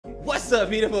What's up,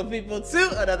 beautiful people,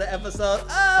 to another episode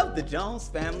of the Jones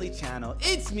Family Channel.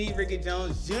 It's me, Rickey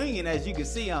Jones Jr., and as you can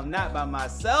see, I'm not by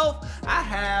myself. I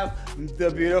have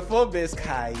the beautiful Miss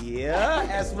Kaia,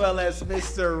 as well as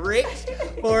Mr. Rick,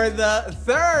 for the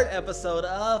third episode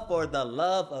of For the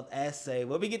Love of SA,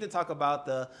 where we get to talk about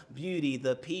the beauty,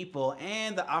 the people,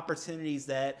 and the opportunities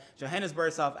that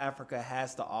Johannesburg, South Africa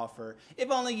has to offer. If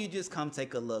only you just come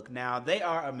take a look. Now, they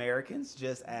are Americans,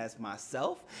 just as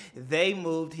myself. They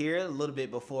moved here a little bit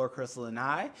before Chrystle and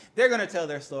I. They're going to tell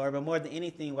their story, but more than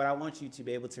anything, what I want you to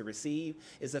be able to receive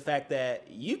is the fact that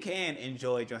you can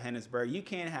enjoy Johannesburg. You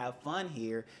can have fun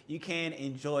here. You can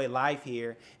enjoy life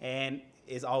here, and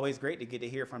it's always great to get to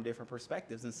hear from different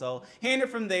perspectives. And so hearing it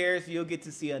from theirs, you'll get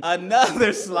to see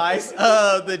another slice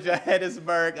of the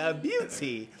Johannesburg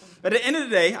beauty. But at the end of the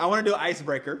day, I want to do an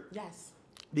icebreaker. Yes.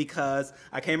 Because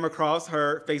I came across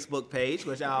her Facebook page,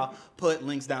 which I'll put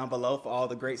links down below for all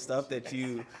the great stuff that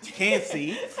you can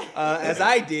see, as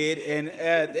I did. And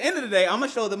at the end of the day, I'm going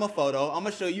to show them a photo. I'm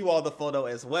going to show you all the photo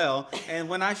as well. And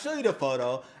when I show you the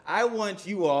photo, I want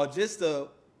you all just to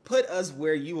put us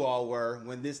where you all were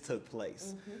when this took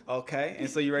place. Okay? And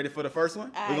so you ready for the first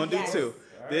one? We're going to do two.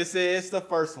 Right. This is the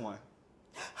first one.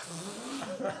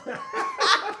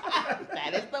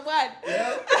 That is the one.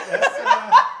 Yep.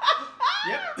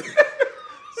 Yep.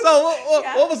 So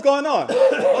what was going on?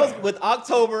 With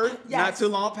October, not too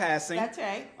long passing. That's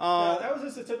right. That was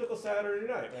just a typical Saturday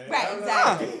night, man. Right,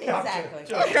 exactly.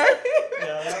 Exactly. Okay.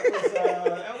 Yeah,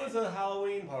 that was a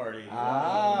Halloween party.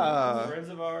 Friends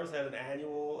of ours had an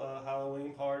annual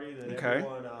Halloween party that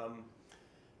everyone,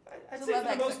 I'd say for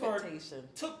the most part,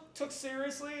 took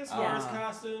seriously as far as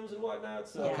costumes and whatnot.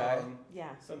 So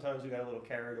sometimes we got a little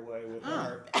carried away with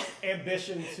our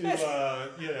ambition to,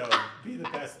 be the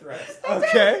best dressed.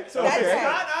 Okay. So it's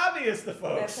not obvious to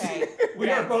folks. That's right. We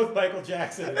are both Michael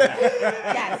Jackson in that.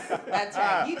 Yes, that's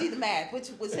right. You do the math. Which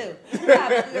was who? We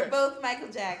were both Michael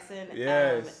Jackson.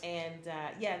 Yes.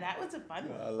 That was a fun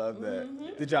one. I love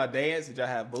that. Did y'all dance? Did y'all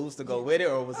have booths to go with it,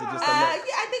 or was it just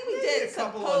I think we did a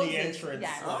couple on the entrance.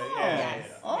 Yes. Yes.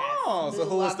 Oh, so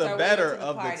who was the better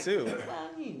of the two? Well,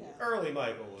 you know. Early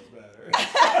Michael was better.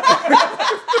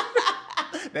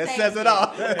 That says it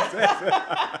all.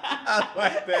 I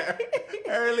like that.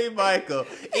 Early Michael.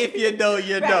 If you know,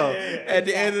 you know. At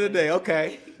the end of the day,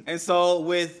 okay. And so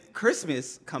with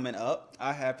Christmas coming up,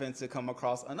 I happen to come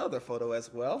across another photo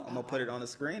as well. I'm going to put it on the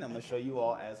screen. I'm going to show you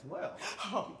all as well.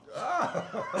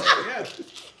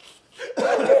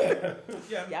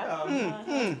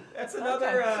 That's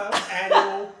another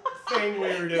annual thing we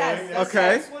were doing.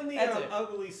 That's when the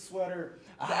ugly sweater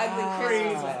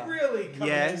craze was really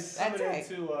coming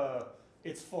into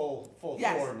its full form.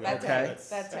 That's right.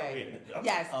 That's right.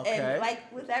 Yes, and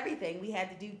like with everything, we had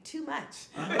to do too much.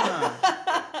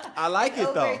 I like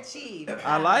it though. Overachieve.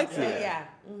 I like it. Yeah.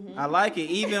 I like it,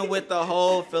 even with the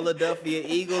whole Philadelphia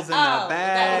Eagles in the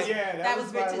bag. That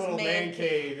was Rich's man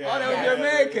cave. Oh, that was your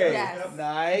man cave. Yes.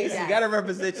 Nice. Yes. You got to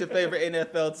represent your favorite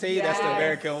NFL team. Yes. That's the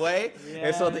American way. Yes.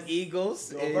 And so the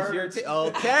Eagles is your team.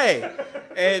 Okay.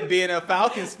 And being a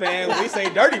Falcons fan, we say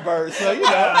Dirty Birds. So,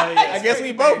 I guess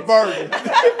we both bird.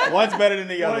 One's better than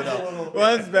the other, though.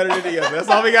 One's better than the other. That's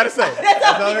all we got to say.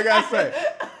 That's all we got to say.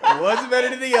 One's better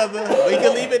than the other. We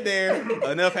can leave it there.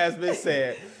 Enough has been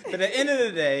said. But at the end of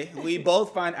the day, we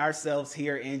both find ourselves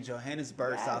here in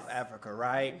Johannesburg, South Africa,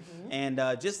 right? And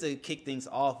just to kick things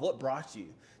off, what brought you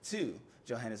to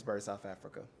Johannesburg, South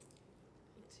Africa?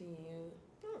 To you.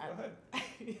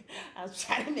 I was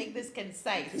trying to make this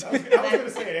concise. I was going to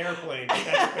say an airplane. But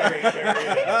that's very,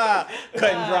 very cut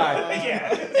and dry.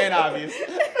 And obvious.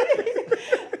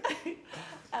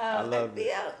 I love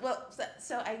it.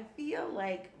 So I feel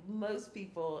like most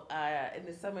people in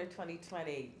the summer of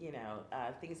 2020,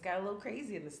 things got a little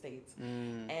crazy in the States.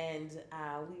 And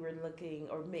we were looking,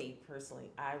 or me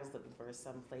personally, I was looking for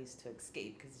some place to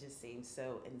escape because it just seemed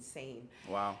so insane.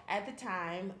 Wow. At the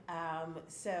time,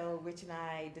 so Rich and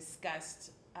I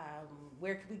discussed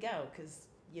where could we go because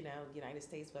United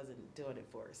States wasn't doing it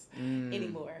for us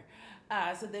anymore.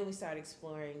 So then we started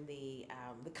exploring the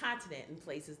continent and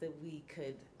places that we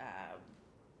could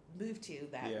move to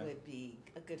that would be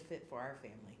a good fit for our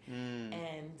family.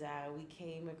 And we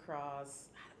came across,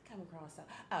 how did we come across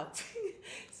that?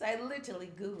 So I literally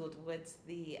Googled what's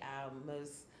the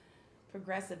most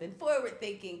progressive and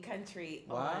forward-thinking country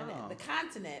on the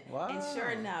continent. And sure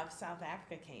enough, South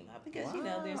Africa came up because,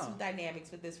 there's some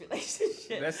dynamics with this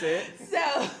relationship. That's it?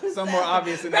 So more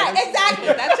obvious than that. Right, exactly.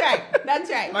 That's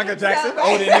right. Michael Jackson,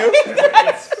 old and new.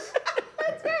 That's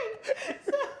right.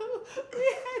 So we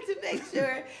had to make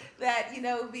sure that,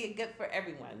 it would be good for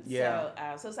everyone.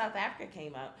 Yeah. So South Africa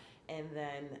came up. And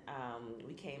then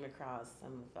we came across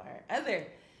some of our other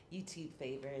YouTube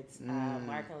favorites,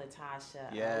 Mark and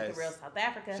Latasha, with the Real South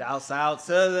Africa. Shouts out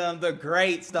to them, the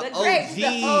greats, the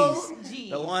OGs,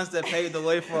 the ones that paved the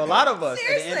way for a lot of us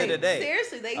at the end of the day.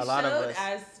 Seriously, they showed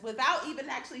us, without even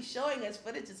actually showing us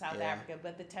footage of South Africa,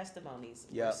 but the testimonies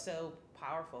were so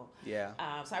powerful.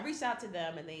 So I reached out to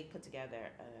them, and they put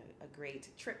together a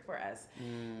great trip for us.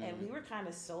 And we were kind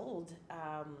of sold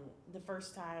the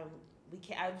first time.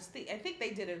 I think they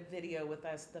did a video with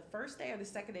us the first day or the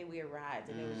second day we arrived,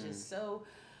 and it was just so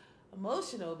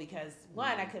emotional because,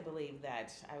 one, I couldn't believe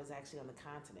that I was actually on the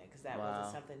continent, because that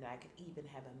wasn't something that I could even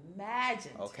have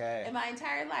imagined in my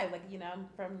entire life. Like, you know, I'm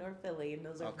from North Philly, and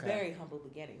those are very humble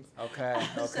beginnings.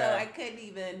 So I couldn't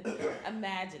even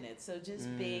imagine it. So just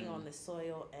being on the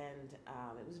soil, and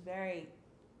it was very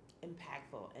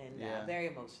impactful and very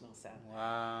emotional. So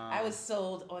I was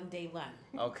sold on day one.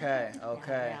 Now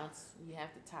you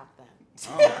have to top that.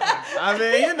 I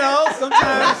mean, you know,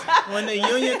 sometimes when the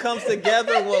union comes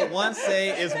together, what one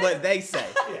say is what they say.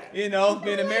 You know,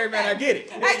 being a married man, I get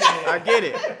it. I get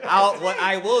it. What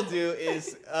I will do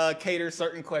is cater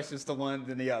certain questions to one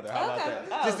than the other. How about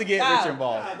that? Just to get Rich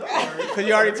involved. Because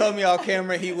you already told me off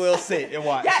camera he will sit and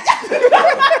watch.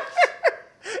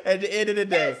 At the end of the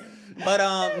day. But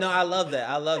no, I love that.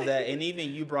 I love that. And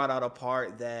even you brought out a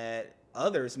part that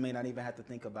others may not even have to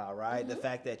think about, right? The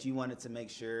fact that you wanted to make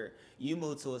sure you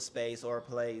moved to a space or a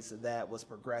place that was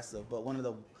progressive. But one of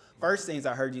the first things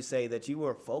I heard you say that you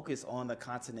were focused on the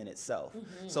continent itself.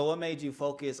 So what made you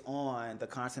focus on the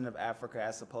continent of Africa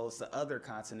as opposed to other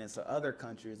continents or other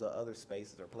countries or other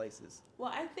spaces or places?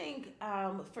 Well, I think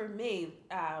for me,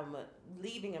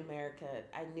 leaving America,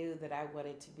 I knew that I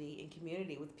wanted to be in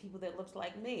community with people that looked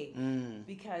like me.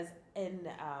 Because in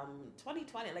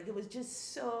 2020, like, it was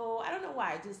just so, I don't know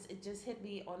why, it just hit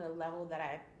me on a level that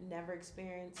I never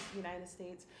experienced in the United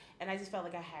States. And I just felt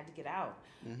like I had to get out.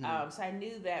 So I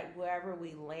knew that wherever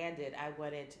we landed, I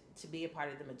wanted to be a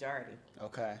part of the majority.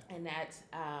 And that's,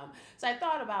 so I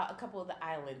thought about a couple of the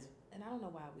islands, and I don't know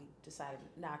why we decided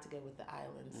not to go with the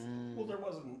islands. Well, there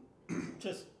wasn't,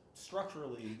 just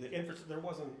structurally, there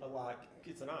wasn't a lot,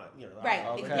 it's an island, you know. Right,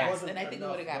 yes, and I think we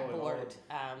would have got bored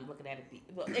looking at it.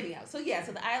 Well, anyhow, so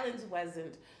so the islands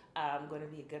wasn't going to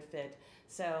be a good fit.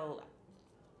 So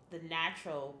the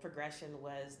natural progression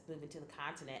was moving to the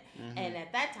continent, and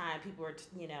at that time, people were,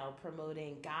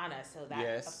 promoting Ghana. So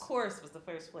that, of course, was the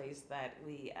first place that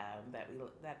we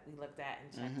looked at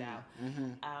and checked out.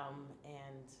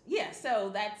 And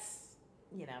so that's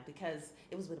because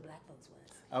it was where the black folks was.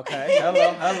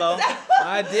 Hello.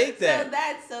 I dig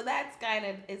that. So that's kind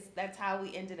of that's how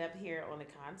we ended up here on the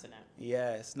continent.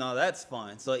 Yes, no, that's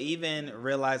fun. So even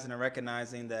realizing and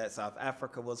recognizing that South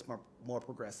Africa was more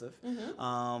progressive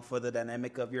for the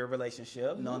dynamic of your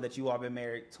relationship, knowing that you all been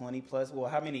married 20 plus. Well,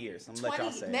 how many years? I'm gonna let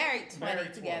y'all say. Married 20,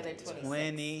 together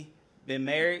 20. Been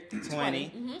married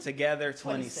 20, together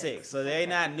 26. So they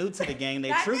not new to the game,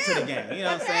 they true to the game. You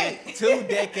know what I'm saying? 2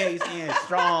 decades in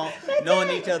strong,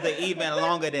 knowing each other even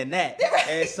longer than that.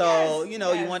 And so, you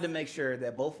wanted to make sure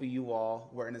that both of you all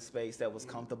were in a space that was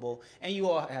comfortable. And you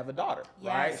all have a daughter,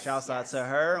 right? Shouts out to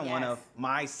her, and one of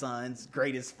my son's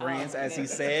greatest friends, as he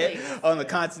said, on the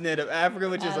continent of Africa,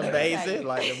 which is amazing.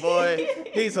 Like, the boy,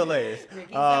 he's hilarious.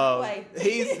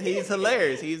 He's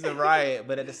hilarious. He's a riot.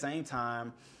 But at the same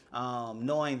time,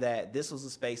 knowing that this was a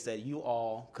space that you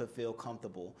all could feel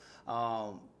comfortable.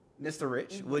 Mr.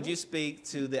 Rich, would you speak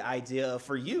to the idea of,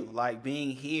 for you, like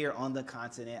being here on the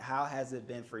continent, how has it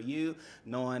been for you,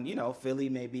 knowing, Philly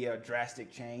may be a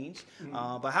drastic change,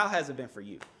 but how has it been for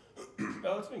you?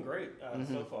 Oh, it's been great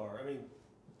so far. I mean,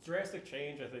 drastic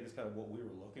change, I think, is kind of what we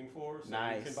were looking for. So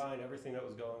we combined everything that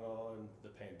was going on, the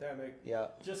pandemic,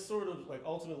 just sort of like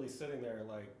ultimately sitting there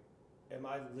like, am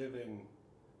I living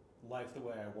life the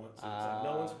way I want to? It's like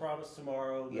no one's promised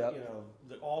tomorrow.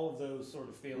 All of those sort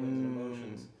of feelings and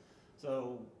emotions.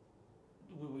 So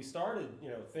we started,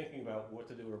 thinking about what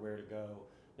to do or where to go.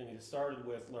 And it started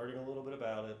with learning a little bit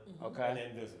about it, and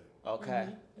then visiting.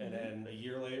 And then a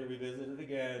year later, we visited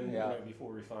again.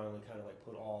 Before we finally kind of like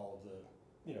put all of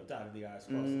the, dotted the I's,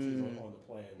 crossed the T's on the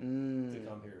plan to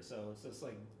come here. So it's just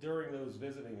like during those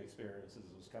visiting experiences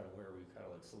was kind of where we kind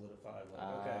of like solidified, like,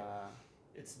 okay,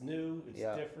 it's new, it's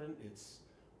different, it's,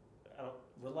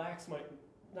 relax might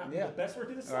not be the best word,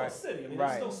 because it's still a city. I mean,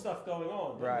 there's still stuff going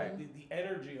on, but the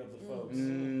energy of the folks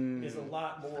is a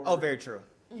lot more. Oh, very true.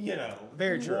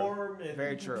 Very true. Warm and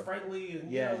very true. Friendly,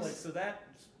 and so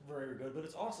that's very good. But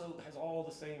it's also has all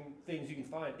the same things you can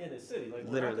find in a city. Like,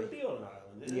 we're not going to be on an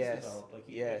island. It is developed. Like,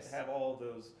 you have to have all of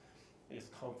those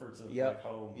comforts of like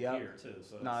home here too.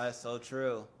 So no, that's so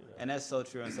true, and that's so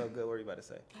true and so good. What were you about to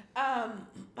say? I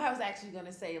was actually going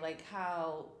to say like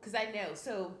how, because I know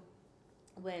so.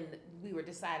 When we were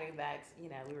deciding that,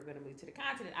 we were going to move to the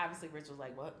continent, obviously Rich was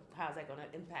like, well, how's that going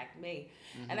to impact me?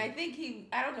 And I think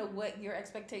I don't know what your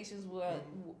expectations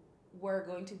were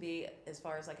going to be as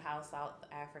far as like how South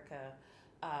Africa,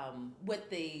 what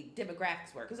the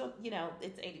demographics were. Because,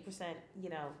 it's 80%,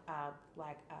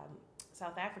 Black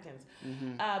South Africans.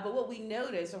 But what we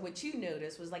noticed, or what you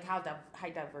noticed, was like how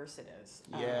diverse it is.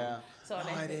 So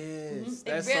it is. Mm-hmm.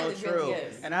 That's really, so true. Really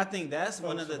is. And I think that's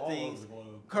one of the things.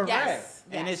 Correct. Yes.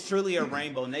 And it's truly a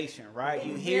rainbow nation, right?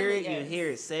 You hear it, you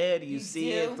hear it said, you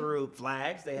see it through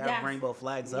flags. They have rainbow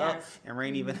flags up. And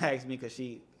Rain even asked me, because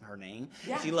her name,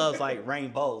 she loves like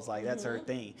rainbows, like that's her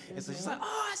thing. And so she's like,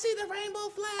 oh, I see the rainbow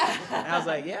flag. And I was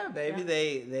like, yeah, baby,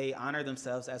 they honor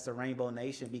themselves as the rainbow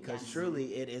nation, because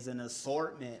truly it is an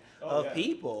assortment of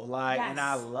people, like, and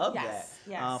I love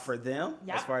that for them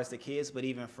as far as the kids, but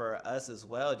even for us as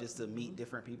well, just to meet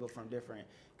different people from different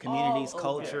communities,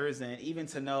 cultures, and even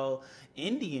to know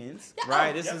Indians,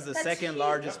 right? This is the second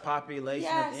largest population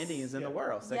of Indians in the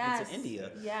world, second to India.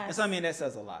 And so, I mean, that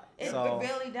says a lot. It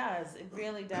really does. It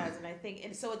really does. And I think,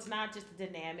 and so it's not just the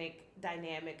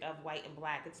dynamic of white and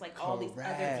black. It's like all these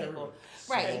other people.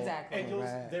 Right, exactly.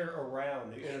 And they're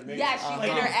around the intermediate. Yes,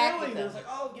 you interact with them. There's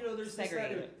like, there's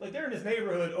segregated. Like, they're in this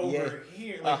neighborhood over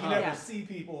here. Like, you never see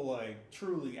people, like,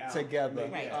 truly out together.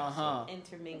 Right.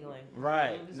 Intermingling.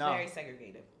 Right. It's very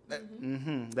segregated.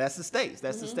 That's the states.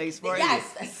 That's the states for you.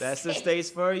 That's the states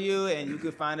for you, and you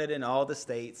can find it in all the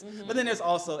states. But then there's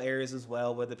also areas as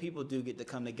well where the people do get to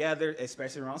come together,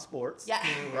 especially around sports.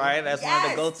 Right? That's one of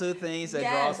the go-to things that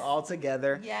draws all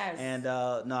together. And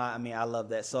I love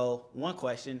that. So one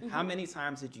question, how many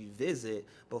times did you visit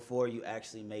before you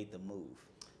actually made the move?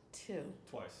 2.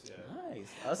 Twice,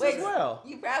 Nice. Us as well.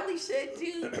 You probably should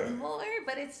do more,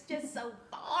 but it's just so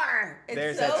far.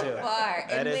 There's so that too. far.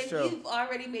 That and is when true. You've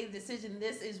already made a decision,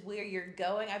 this is where you're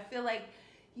going, I feel like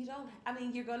you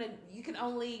can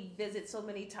only visit so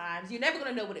many times. You're never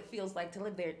going to know what it feels like to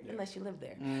live there unless you live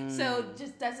there. So it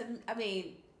just doesn't,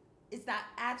 it's not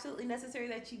absolutely necessary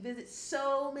that you visit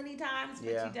so many times, but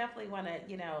you definitely want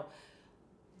to,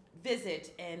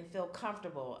 visit and feel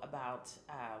comfortable about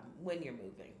when you're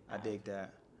moving. I dig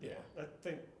that. Yeah, I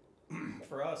think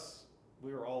for us,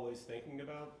 we were always thinking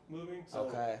about moving.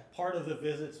 So part of the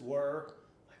visits were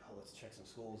like, let's check some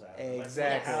schools out.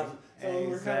 Exactly. So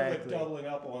we're kind of like doubling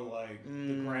up on like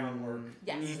the groundwork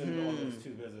even on those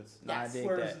 2 visits. I dig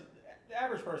Whereas that. the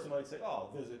average person might say,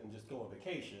 visit and just go on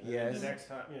vacation. And then the next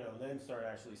time, then start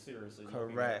actually seriously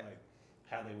looking at like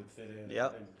how they would fit in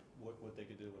and what they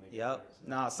could do when they get there.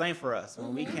 No, same for us.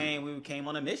 When we came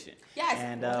on a mission. Yes.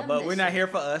 And but we're not here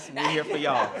for us. We're here for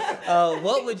y'all.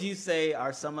 What would you say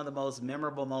are some of the most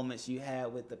memorable moments you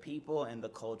had with the people and the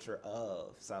culture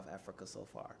of South Africa so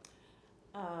far?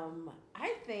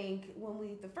 I think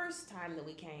the first time that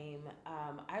we came,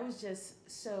 I was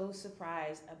just so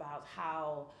surprised about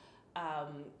how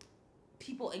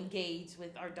people engage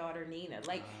with our daughter Nina.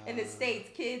 Like in the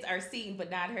States, kids are seen but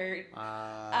not heard.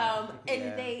 I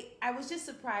was just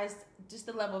surprised just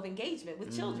the level of engagement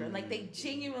with children. Like they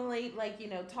genuinely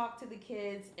talk to the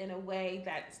kids in a way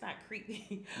that's not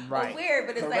creepy or weird,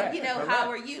 but it's how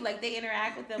are you? Like they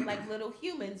interact with them like little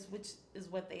humans, which is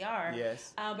what they are.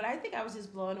 Yes. But I think I was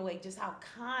just blown away just how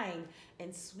kind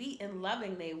and sweet and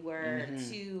loving they were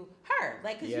to her.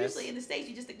 Like, because usually in the States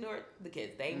you just ignore the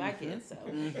kids. They ain't my kids, so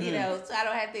so I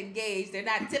don't have to engage. They're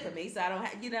not tipping me, so I don't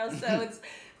have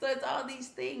so it's all these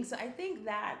things. So I think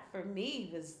that for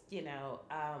me was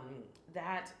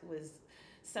that was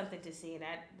something to see, and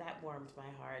that warmed my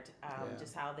heart.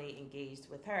 Just how they engaged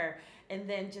with her, and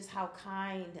then just how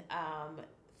kind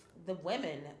the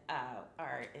women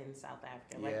are in South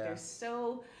Africa. Like they're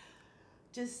so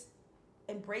just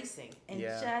embracing and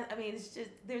it's just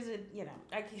there's a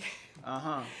I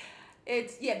can't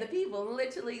it's the people,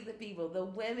 literally the people. The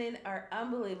women are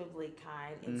unbelievably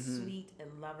kind and sweet and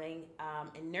loving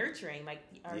and nurturing. Like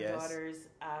our daughters,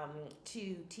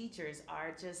 2 teachers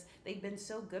are just, they've been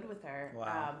so good with her.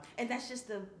 Wow. And that's just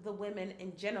the women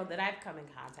in general that I've come in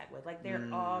contact with. Like they're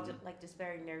all just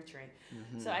very nurturing.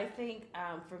 So I think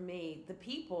for me, the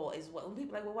people is what, when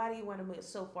people are like, well, why do you want to move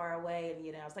so far away? And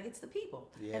it's like, it's the people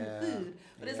and the food.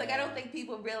 But it's like, I don't think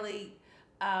people really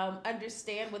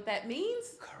understand what that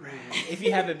means. Correct. If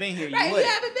you haven't been here, you right, would. You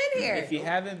haven't been here. If you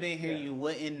haven't been here, you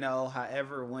wouldn't know.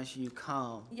 However, once you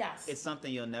come, yes, it's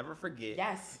something you'll never forget.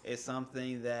 Yes. It's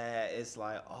something that it's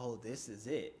like, oh, this is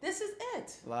it. This is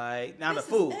it. Like, now this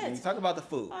the food. When you talk about the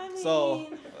food. I mean... So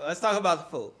let's talk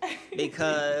about the food.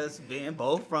 Because being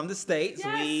both from the States,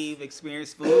 yes. we've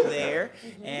experienced food there.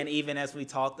 And even as we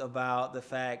talked about the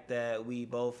fact that we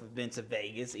both have been to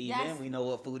Vegas, even, yes. we know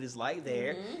what food is like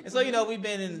there. And so, you know, we've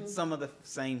been in some of the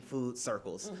same food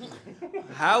circles.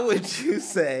 How would you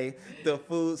say the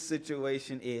food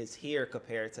situation is here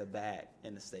compared to back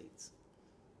in the States?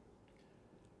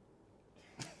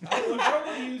 I would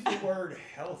probably use the word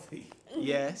healthy.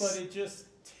 Yes. But it just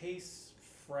tastes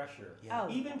fresher. Yeah.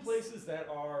 Oh, even places that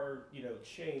are, you know,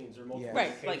 chains or multiple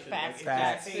right, like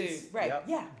fast food, right? Yep.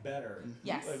 Yeah, better.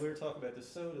 Yes, like we were talking about the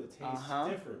soda tastes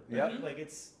different. Yep. Like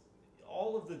it's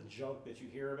all of the junk that you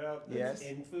hear about yes.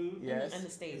 that's in food. Yes, in the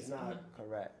States is not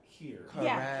correct here. Correct.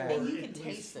 Yeah, and you can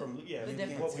taste it. Yeah, the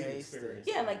difference. What we experienced.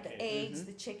 Yeah, like the eggs,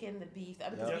 the chicken, the beef. I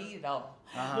mean, we eat it all.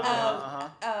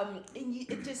 And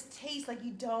it just tastes like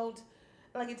you don't.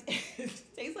 Like it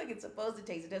tastes like it's supposed to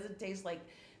taste. It doesn't taste like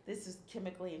this is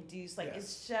chemically induced. Like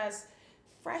it's just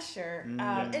fresher.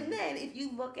 And then if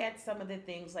you look at some of the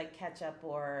things like ketchup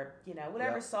or, you know,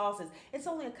 whatever sauces, it's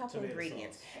only a couple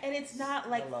ingredients. And it's not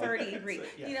like 30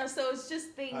 ingredients. You know, so it's just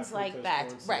things like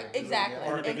that. Right,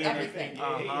 exactly. And everything.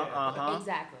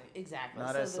 Exactly. No,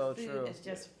 so that's the food true. is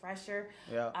just fresher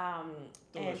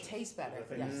and tastes better. I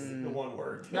think the one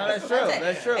word. No, that's true.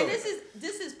 That's true. And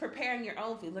this is preparing your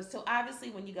own food. So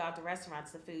obviously when you go out to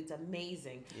restaurants, the food's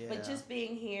amazing. Yeah. But just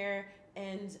being here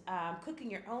and cooking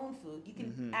your own food, you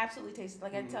can absolutely taste it.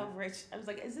 Like I tell Rich, I was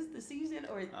like, is this the season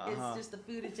or it's just the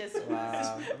food is just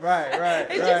right.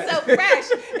 It's just so fresh.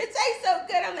 It tastes so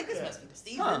good. I'm like, this must be the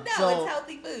season. No, so, it's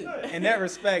healthy food. In that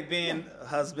respect, being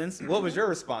husbands, what was your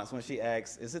response when she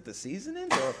asked, is it the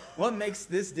seasonings or what makes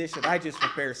this dish that I just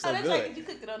prepared so that's good? right, 'cause you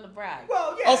cooked it on the bride.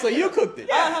 Well, yeah. Oh, so you cooked it?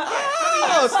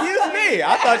 Oh, excuse me.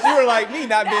 I thought you were like me,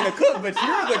 not being a cook, but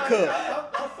you're the cook.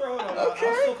 I'll throw it on. I'll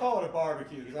still call it a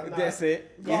barbecue because I'm not. That's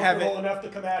it. You comfortable enough to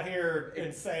come out here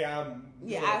and say I'm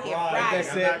out here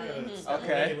That's I'm it. not gonna step on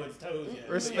anyone's toes yet.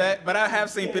 Respect, but I have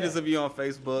seen pictures of you on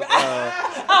Facebook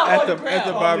at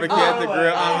the barbecue, at the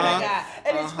grill. Oh my God.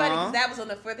 And it's funny because that was on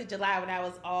the 4th of July when I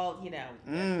was all, you know,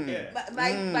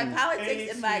 my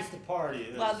politics and my to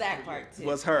party. Well, that part too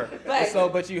was her. But,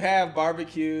 but you have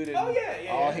barbecued and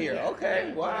all here. Yeah.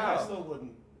 Okay, wow. I still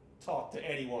wouldn't talk to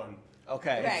anyone.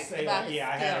 Okay. Right. Say like,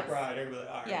 I had a bride. Everybody,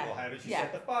 all right, we'll have it. She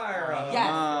set the fire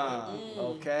up.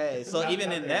 Okay. So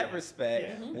even in that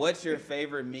respect, what's your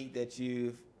favorite meat that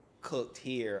you've cooked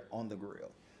here on the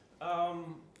grill?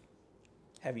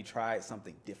 Have you tried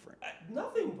something different?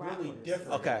 Nothing really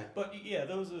different. Okay. But yeah,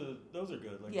 those are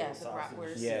good. Like the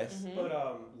bratwurst. Yes. But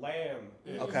lamb.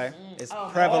 Okay. It's all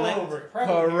prevalent. Over. Correct.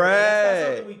 That's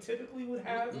not something we typically would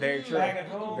have. Very true. Back at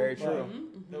home. Very true.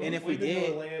 And if we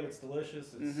did lamb, it's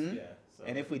delicious. It's, so.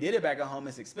 And if we did it back at home,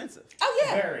 it's expensive. Oh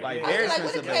yeah. Very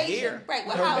expensive. But here, right?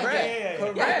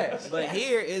 Correct. But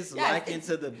here is likened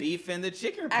to the beef and the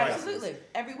chicken prices. Absolutely.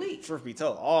 Every week. Truth be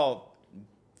told, all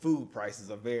food prices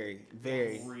are very,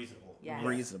 very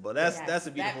reasonable. That's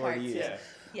a beautiful word to use.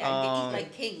 Yeah, you eat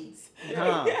like kings.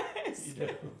 No,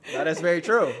 that's very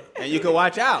true. And you can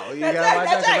watch out. You gotta watch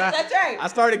out. That's right. I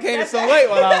started gaining some weight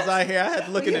while I was out here. I had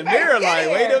to look in the mirror like,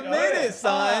 wait a minute,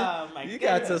 son. You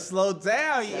got to slow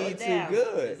down. You eat too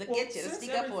good. It'll get you. It'll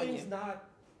sneak up on you. Not,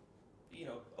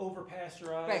 over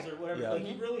pasteurized or whatever. Like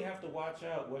you really have to watch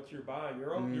out what you're buying. You're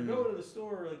going to the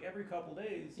store like every couple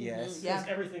days. Yes. Because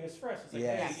everything is fresh. It's like,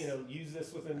 hey, use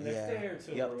this within the next day or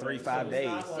two. Yep, 3-5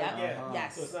 days.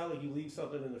 So it's not like you leave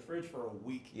something in the fridge for a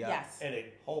week and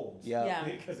it holds.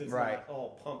 Because it's not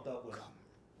all pumped up with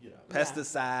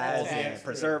pesticides and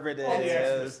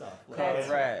preservatives.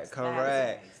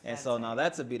 Correct. And so now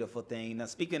that's a beautiful thing. Now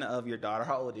speaking of your daughter,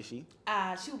 how old is she?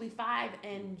 She will be 5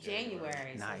 in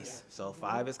January. Nice. So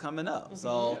 5 is coming up.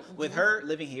 So with her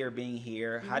living here, being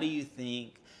here, how do you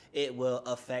think it will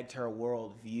affect her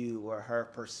worldview or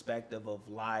her perspective of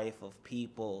life, of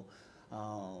people,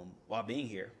 while being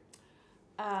here?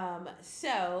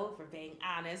 So for being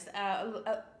honest,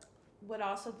 what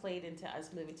also played into us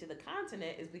moving to the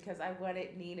continent is because I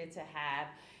needed to have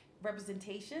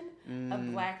representation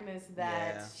of Blackness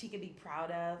that she could be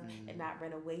proud of and not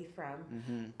run away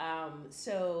from.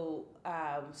 So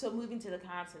moving to the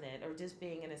continent or just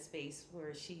being in a space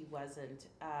where she wasn't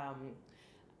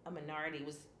a minority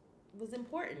was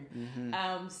important.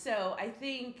 So I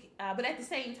think, but at the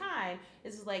same time,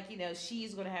 this is like,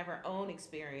 she's going to have her own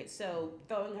experience. So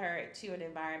throwing her to an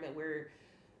environment where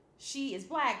she is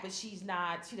black, but she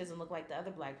doesn't look like the other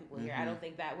black people here. I don't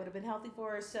think that would have been healthy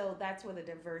for her. So that's where the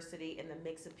diversity and the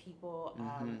mix of people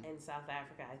in South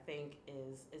Africa, I think,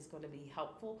 is going to be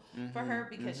helpful for her,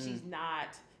 because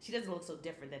she doesn't look so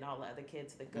different than all the other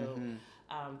kids that go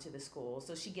to the school.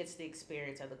 So she gets the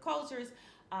experience of the cultures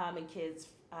and kids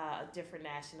of different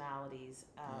nationalities.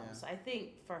 So I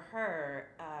think for her,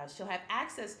 she'll have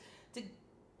access to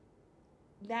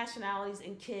nationalities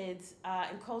and kids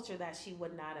and culture that she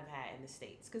would not have had in the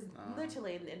States, because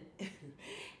literally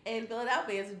in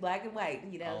Philadelphia it's black and white.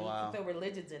 You know, you can throw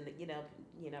religions in,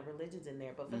 religions in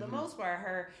there, but for the most part,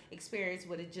 her experience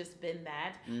would have just been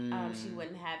that. She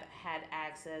wouldn't have had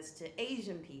access to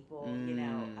Asian people, and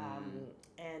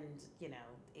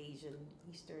Asian,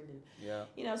 Eastern,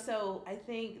 and so I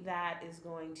think that is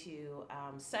going to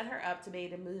set her up to be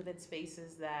able to move in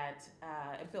spaces that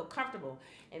and feel comfortable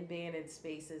in being in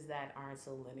spaces that aren't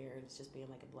so linear. It's just being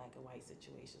like a black and white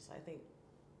situation. So I think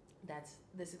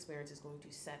this experience is going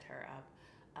to set her up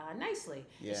nicely.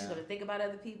 Yeah. She's going to think about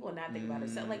other people and not think about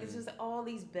herself. Like, it's just all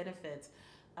these benefits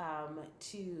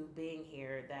to being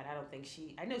here that I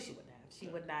know she wouldn't have. She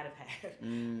would not have had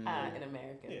in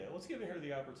America. Yeah, well, it's giving her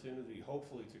the opportunity,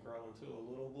 hopefully, to grow into a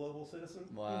little global citizen.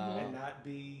 Wow. And not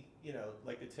be,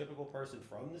 like the typical person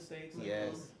from the States.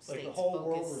 Yes. Like the whole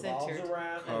world revolves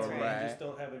around. And you just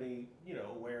don't have any,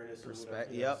 awareness or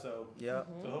whatever. So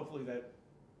hopefully that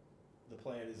the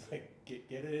plan is like get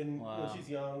it in when she's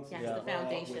young. So the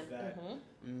foundation. With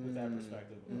that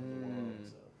perspective of the world.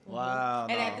 So. Wow.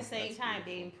 And at the same time,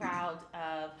 being proud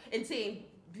of and seeing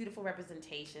beautiful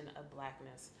representation of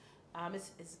blackness.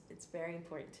 It's very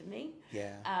important to me.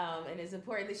 Yeah. And it's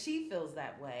important that she feels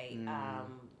that way.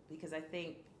 Because I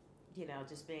think,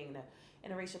 just being a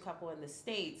interracial couple in the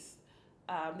States,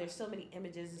 there's so many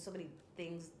images and so many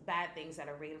bad things that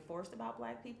are reinforced about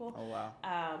black people. Oh, wow.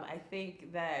 I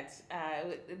think that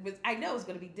I know it's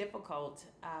going to be difficult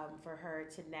for her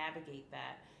to navigate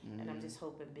that. And I'm just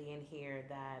hoping, being here,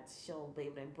 that she'll be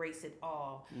able to embrace it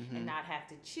all and not have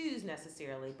to choose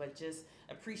necessarily, but just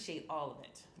appreciate all of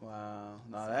it. Wow.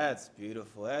 No, that's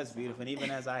beautiful. That's beautiful. And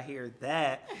even as I hear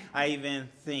that, I even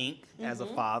think as a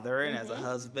father and as a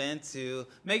husband to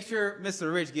make sure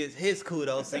Mr. Rich gets his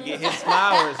kudos and get his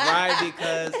flowers, right?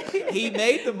 Because he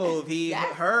made the move. He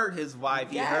heard his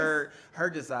wife. He heard her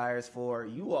desires for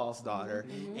you all's daughter.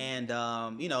 And,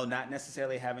 not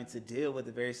necessarily having to deal with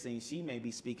the various things she may be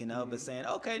speaking of, but saying,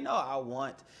 okay, no, I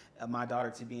want my daughter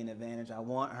to be an advantage. I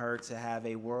want her to have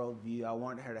a worldview. I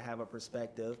want her to have a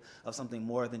perspective of something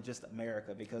more than just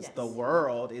America, because the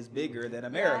world is bigger than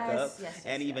America.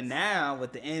 And even now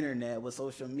with the internet, with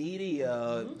social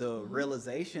media, the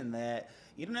realization that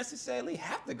you don't necessarily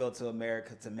have to go to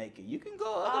America to make it. You can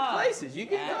go other places. You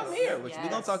can come here, which we're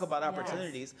going to talk about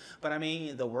opportunities. But I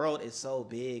mean, the world is so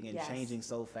big and changing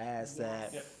so fast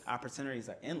that opportunities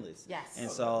are endless.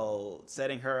 And so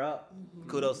setting her up,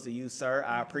 kudos to you, sir.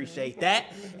 I appreciate that.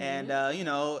 And,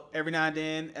 every now and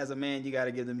then, as a man, you got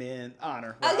to give the men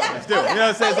honor. You know what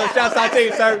I'm saying? So shouts out to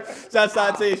you, sir. Shouts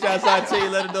out to you. Shouts out to you.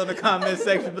 Let him know in the comment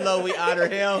section below. We honor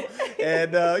him.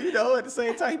 And, at the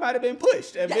same time, he might have been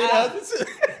pushed. And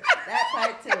that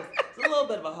part too. It's a little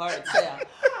bit of a hard sell.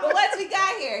 But once we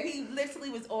got here, he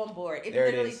literally was on board. It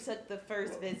literally took the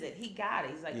first visit. He got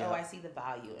it. He's like, I see the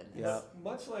value in this.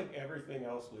 Much like everything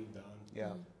else we've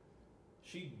done.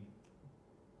 She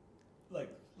like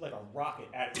a rocket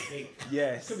at the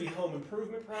gate. Could be home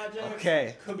improvement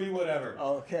projects. Could be whatever.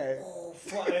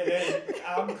 And then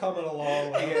I'm coming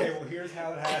along like, okay, well, here's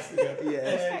how it has to go.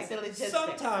 And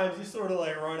sometimes you sort of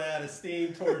like run out of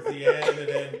steam towards the end, and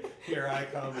then here I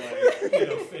come,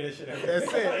 finishing everything.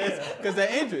 That's it. Because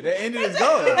the engine is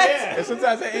going. And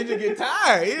sometimes the engine get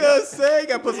tired. You know what I'm saying? You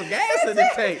got to put some gas in the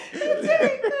tank. That's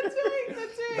right.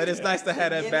 But it's nice to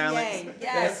have that balance.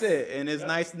 That's it. And it's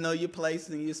nice to know your place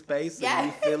and your space, and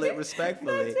you feel it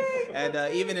respectfully. And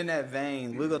even in that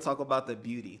vein, we're going to talk about the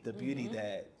beauty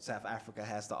that South Africa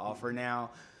has to offer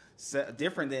now.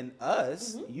 Different than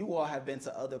us, you all have been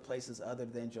to other places other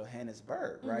than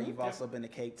Johannesburg, right? You've also been to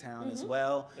Cape Town as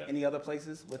well. Any other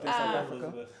places within South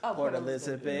Africa? Port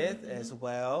Elizabeth as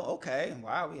well. Okay.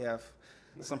 Wow, we have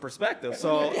some perspective.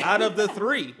 So out of the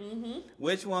three,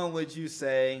 which one would you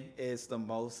say is the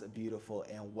most beautiful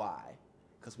and why?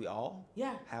 Because we all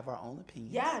have our own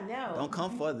opinions. Don't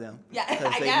come for them.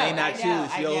 Because they may not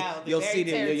choose your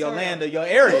city, your land, or your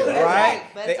area, right?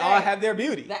 They all have their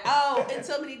beauty. In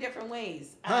so many different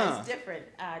ways. It's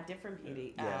different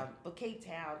beauty. But Cape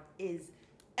Town is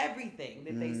everything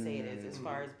that they say it is as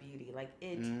far as beauty. Like,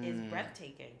 it is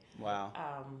breathtaking. Wow.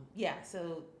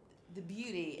 So the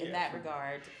beauty in that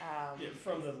regard.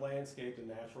 From the landscape, the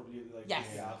natural beauty, like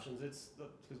the options. It's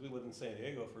because we lived in San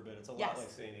Diego for a bit. It's a lot like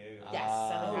San Diego. Yes,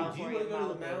 Southern California. Do you want to go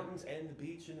to the mountains and the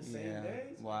beach in the same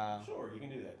day? Wow. Sure, you can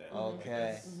do that then.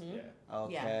 Okay.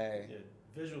 Okay. Yeah,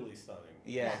 visually stunning.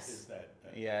 Yes. Is that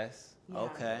yes. Yeah.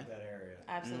 Okay. That area.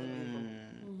 Absolutely.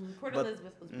 Port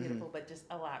Elizabeth was beautiful, but just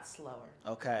a lot slower.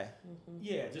 Okay.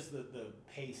 Yeah, just the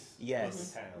pace of the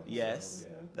town. Yes. So,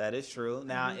 that is true.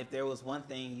 Now, if there was one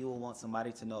thing you would want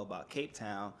somebody to know about Cape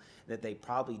Town that they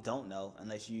probably don't know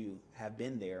unless you have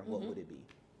been there, what would it be?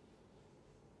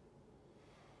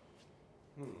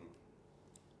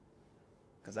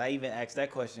 Because I even asked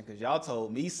that question because y'all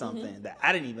told me something that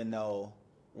I didn't even know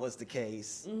was the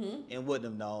case and wouldn't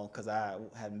have known because I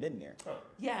hadn't been there. Huh.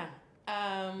 Yeah.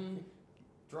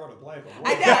 Drawing a blank on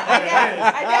I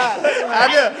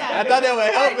thought that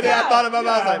would help, but then I thought about it.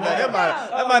 I was like, man,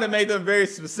 that might have made them very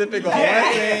specific on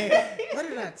one thing. What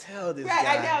did I tell this guy?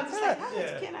 I know. I'm just like, how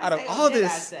much can I out of say all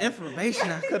this information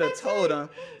I could have told him,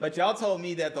 but y'all told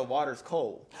me that the water's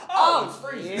cold. Oh, it's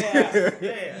freezing.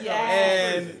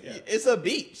 And it's a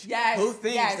beach. Yes. Who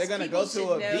thinks they're going to go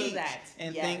to a beach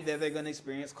and yes. think that they're going to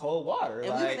experience cold water?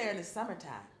 And we were there in the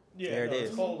summertime. Yeah, there it is.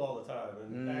 It's cold all the time.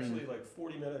 And actually, like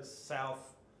 40 minutes south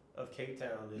of Cape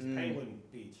Town is Penguin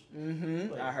Beach.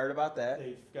 Like, I heard about that.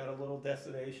 They've got a little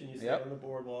destination. You stand on the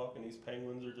boardwalk, and these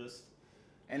penguins are just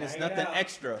and it's nothing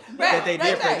extra that they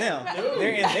did for them.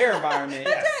 They're in their environment.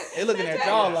 They're looking at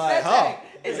y'all like, huh?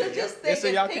 And so just think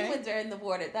if penguins are in the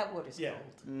water, that water's cold.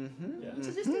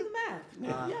 So just do the math.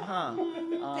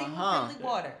 Penguin-friendly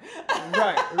water.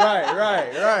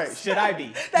 Right. Should I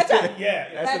be? That's right.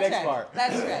 That's the next part.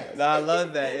 That's right. No, I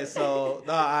love that. And so,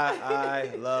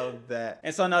 I love that.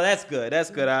 And so, no, that's good. That's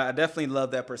good. I definitely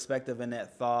love that perspective and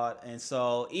that thought. And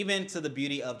so, even to the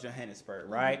beauty of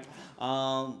Johannesburg, right?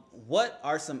 What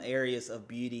are some areas of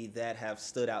beauty that have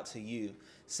stood out to you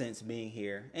since being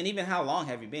here? And even how long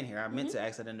have you been here? I meant to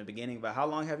ask that in the beginning, but how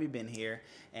long have you been here?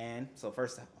 And so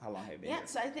first, how long have you been here?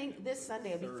 So I think this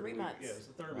Sunday will be 3 months. Yeah, it's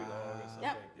the third week of August.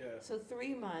 So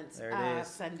 3 months there it is.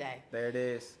 Sunday. There it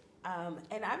is.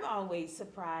 And I'm always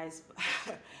surprised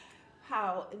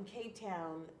how in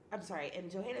in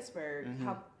Johannesburg,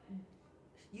 how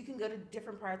you can go to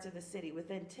different parts of the city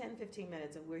within 10, 15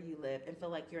 minutes of where you live and feel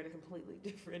like you're in a completely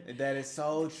different... That is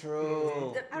so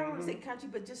true. I don't want to say country,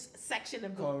 but just section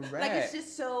of the... Correct. Like, it's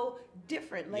just so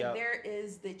different. Like, there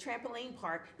is the trampoline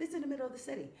park that's in the middle of the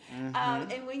city.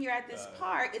 And when you're at this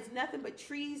park, it's nothing but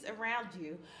trees around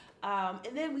you.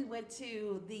 And then we went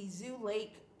to the Zoo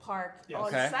Lake Park on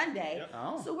Sunday.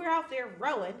 So we're out there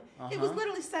rowing. It was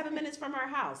literally 7 minutes from our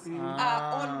house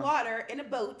on water in a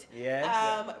boat,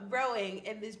 rowing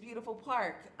in this beautiful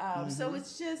park. So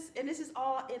it's just, and this is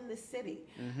all in the city.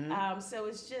 So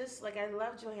it's just like, I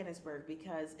love Johannesburg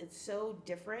because it's so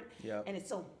different and it's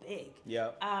so big.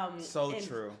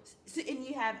 True. So, and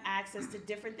you have access to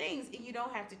different things and you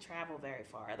don't have to travel very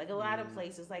far. Like a lot of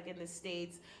places, like in the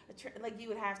States, like you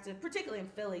would have to, particularly in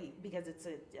Philly, because it's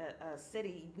a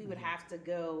city, we would have to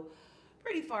go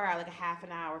pretty far out, like a half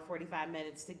an hour, 45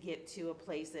 minutes to get to a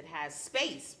place that has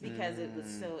space because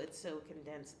it's so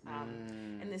condensed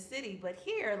in the city. But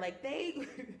here, like they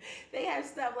have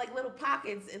stuff like little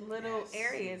pockets and little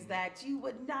areas that you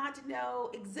would not know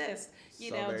exist,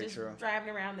 just driving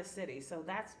around the city. So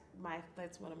that's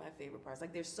one of my favorite parts.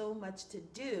 Like there's so much to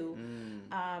do.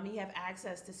 You have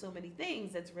access to so many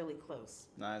things that's really close.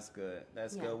 That's good.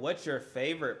 That's good. What's your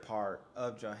favorite part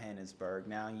of Johannesburg?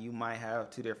 Now you might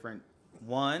have two different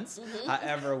ones.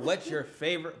 However, what's your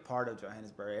favorite part of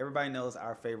Johannesburg? Everybody knows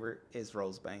our favorite is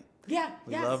Rosebank. We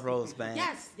love Rosebank.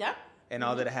 And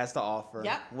all that it has to offer.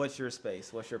 What's your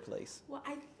space? What's your place? Well,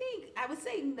 I would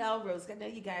say Melrose. I know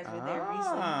you guys were there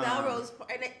recently. Melrose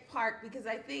Park, because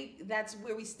I think that's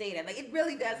where we stayed at. Like, it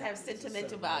really does have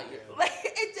sentimental value. Like,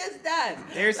 it just does.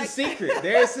 There's a secret.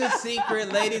 There's a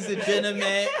secret, ladies and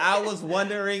gentlemen. I was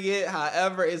wondering it.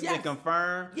 However, it's been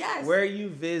confirmed. Where you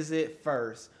visit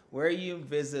first, where you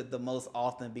visit the most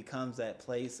often becomes that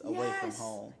place away from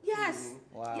home.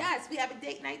 Wow. Yes, we have a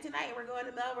date night tonight and we're going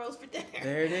to Melrose for dinner.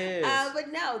 There it is.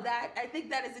 But no, I think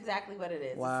that is exactly what it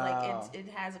is. Wow. It's like it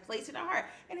has a place in our heart.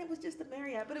 And it was just a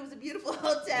Marriott, but it was a beautiful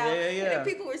hotel. And the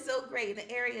people were so great. The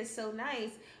area is so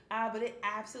nice. But it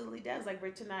absolutely does. Like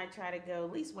Rich and I try to go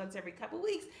at least once every couple of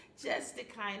weeks just to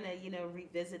kind of,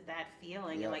 revisit that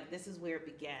feeling. And like, this is where it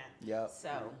began.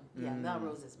 So,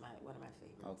 Melrose is one of my favorites.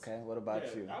 Okay, what about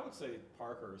you? I would say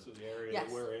Parkhurst is the area that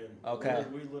we're in. Okay.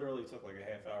 We literally took like a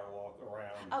half-hour walk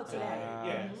around. Oh,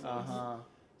 today? It's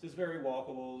just very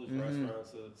walkable. There's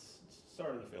restaurants. So it's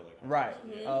starting to feel like right.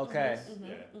 Okay.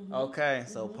 Okay.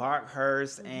 So Mm-hmm.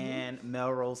 Parkhurst and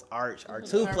Melrose Arch are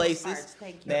two Melrose places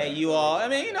Arch, that you all. I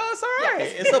mean, it's all right.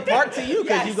 Yes. It's a park to you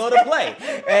because you go to play.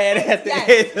 And at the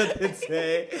end of the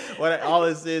day, what all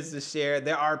this is to share.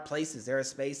 There are places, there are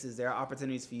spaces, there are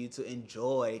opportunities for you to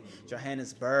enjoy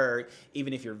Johannesburg,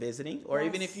 even if you're visiting or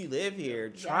even if you live here.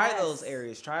 Try those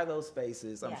areas, try those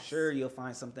spaces. I'm sure you'll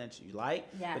find something that you like.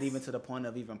 But even to the point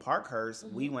of even Parkhurst,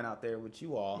 we went out there with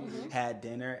you all, had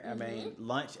dinner. I mean,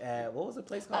 lunch at what was the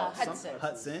place called?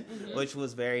 Hudson, which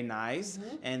was very nice.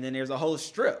 And then there's a whole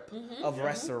strip of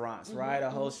restaurants, right? A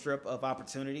whole strip of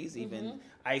opportunities, even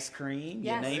ice cream,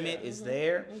 you name it, is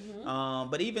there.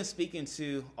 But even speaking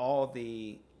to all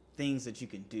the things that you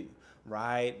can do,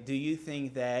 right? Do you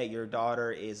think that your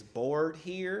daughter is bored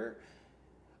here?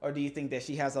 Or do you think that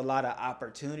she has a lot of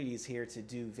opportunities here to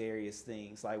do various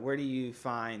things? Like, where do you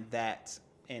find that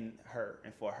in her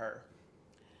and for her?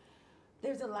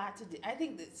 There's a lot to do. I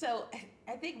think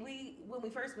when we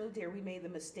first moved here, we made the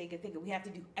mistake of thinking we have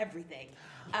to do everything.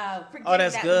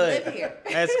 That's good. We live here.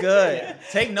 That's good.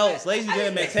 Take notes, ladies and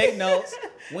gentlemen. Take notes.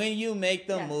 When you make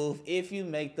the move, if you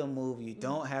make the move, you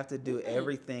don't have to do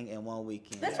everything in one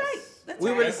weekend. That's right.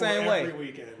 We were the same way. Every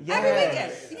weekend. Every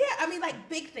weekend. Yeah, I mean, like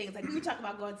big things. Like we were talking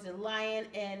about going to the Lion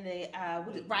and the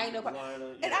Rhino Park.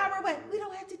 An hour away. We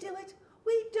don't have to do it.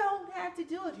 We don't have to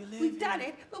do it. We've done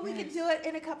it, but we can do it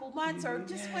in a couple months or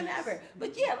just whenever.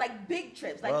 But yeah, like big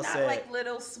trips, like not like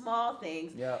little small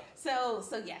things. Yeah. So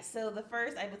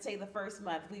I would say the first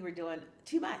month we were doing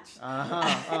too much.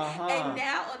 And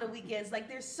now on the weekends, like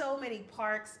there's so many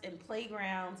parks and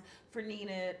playgrounds for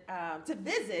Nina to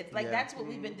visit. Like that's what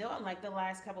we've been doing like the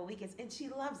last couple of weekends, and she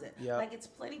loves it. Like it's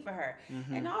plenty for her.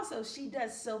 And also she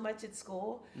does so much at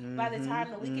school. By the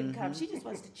time the weekend comes, she just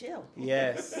wants to chill.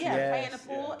 Yes. Play in the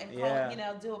pool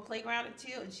and do a playground or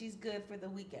two, and she's good for the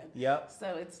weekend. Yep.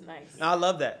 So it's nice. I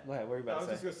love that. What were you about to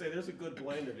say? I was just going to say, there's a good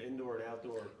blend of indoor and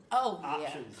outdoor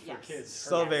options for kids.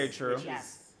 So very true.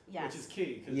 Which is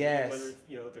key. Because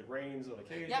whether, if it rains on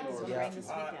occasion or it's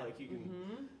too hot, like you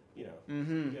can... you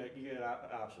get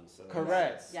options. So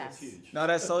correct. That's huge. No,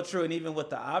 that's so true. And even with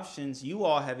the options, you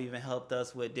all have even helped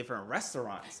us with different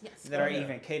restaurants that are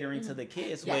even catering to the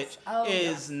kids, which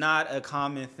is not a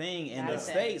common thing in the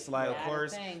States. Like, of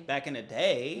course, back in the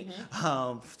day,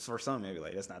 for some maybe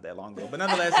like that's not that long ago, but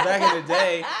nonetheless, back in the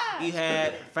day, you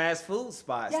had fast food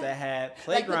spots that had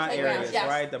playground areas,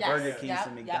 right? The Burger Kings,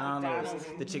 the McDonald's,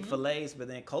 the Chick-fil-A's, but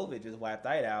then COVID just wiped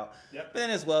that out. But then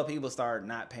as well, people started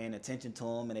not paying attention to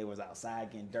them, and they was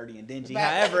outside getting dirty and dingy.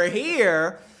 However,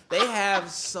 here they have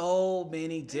so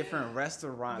many different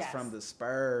restaurants from the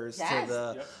Spurs to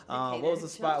the what was the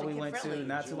spot we went to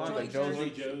not too long ago?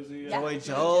 Joy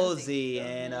Josie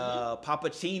and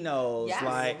Pappuccino's.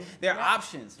 Like there are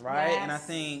options, right? And I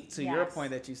think to your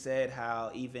point that you said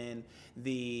how even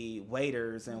the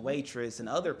waiters and waitress and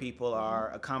other people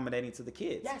are accommodating to the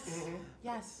kids.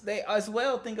 Yes. They as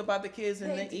well think about the kids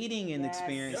and the eating and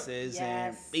experiences.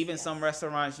 And even some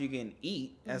restaurants you can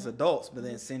eat as adults, but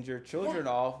then send your children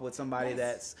off with somebody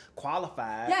that's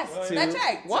qualified to that's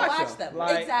right. watch them.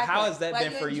 Like, how has that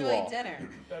been for you all? Dinner.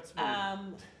 That's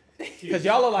because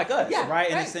y'all are like us,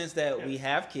 right? In the sense that we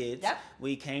have kids.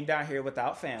 We came down here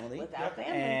without family.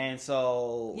 And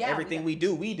so everything we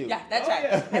do. Yeah, that's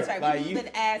right. That's right. Like we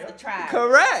live as a tribe.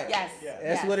 Correct. Yes.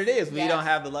 That's what it is. We don't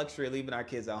have the luxury of leaving our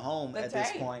kids at home at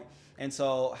this point. And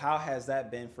so how has that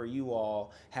been for you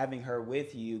all, having her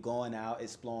with you, going out,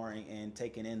 exploring, and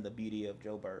taking in the beauty of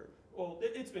Joburg? Well,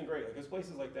 it's been great. Like, there's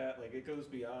places like that. Like, it goes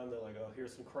beyond the, like, oh,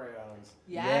 here's some crayons.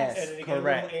 Yes. And it gets a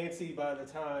little antsy by the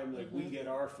time, like, we get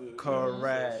our food.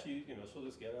 Correct. So she'll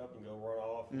just get up and go run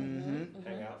off and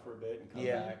hang out for a bit and come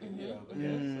back. And, but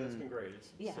so it's been great.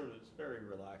 It's very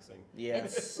relaxing.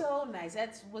 It's so nice.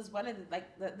 That was one of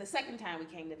the second time we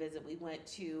came to visit, we went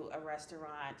to a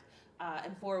restaurant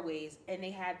in Four Ways, and they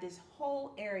had this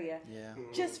whole area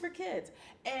just for kids.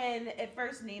 And at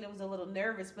first, Nina was a little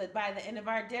nervous, but by the end of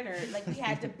our dinner, like we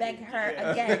had to beg her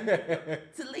again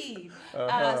to leave. But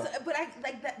I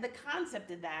like the concept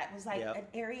of that was like an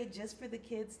area just for the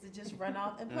kids to just run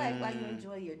off and play while you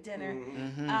enjoy your dinner.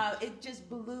 It just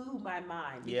blew my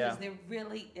mind because there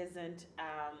really isn't,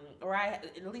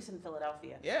 at least in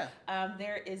Philadelphia,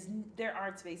 there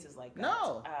aren't spaces like that.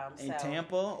 No, in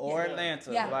Tampa or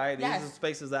Atlanta, right? These are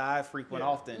spaces that I frequent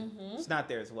often. It's not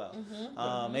there as well.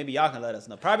 Maybe y'all can let us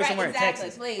know. Probably somewhere in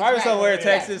Texas. Please. Probably somewhere in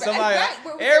Texas. Somebody,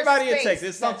 everybody in Texas.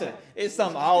 It's something. It's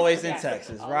something always in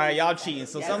Texas, right? Y'all cheating.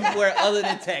 So somewhere other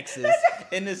than Texas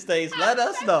in the States, let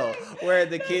us know where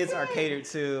the kids are catered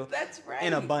to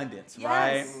in abundance,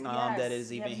 right? That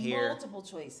is even here. Multiple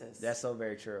choices. That's so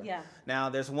very true. Yeah. Now,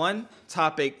 there's one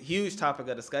topic, huge topic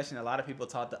of discussion a lot of people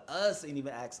talk to us and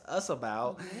even ask us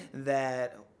about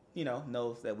that,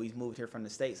 knows that we've moved here from the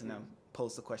States, and I'm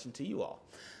pose the question to you all.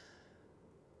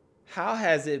 How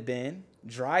has it been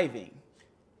driving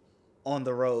on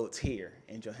the roads here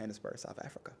in Johannesburg, South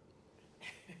Africa?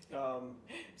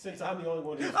 Since I'm the only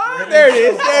one who's there it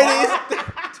is.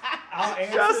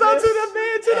 Shouts out to the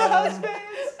man, to the husbands.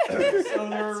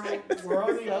 So we're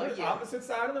on the opposite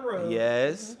side of the road.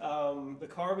 Yes. The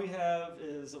car we have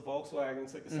is a Volkswagen.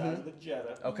 It's like the size of the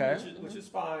Jetta. Okay. Which is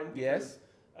fine. Yes.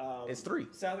 It's 3.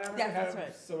 South Africa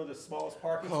has some of the smallest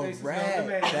parking spaces.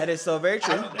 That is so very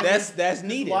true. That's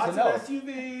needed lots to know. Of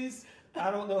SUVs. I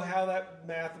don't know how that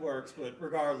math works, but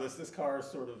regardless, this car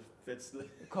sort of fits the space.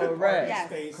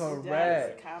 Correct. It's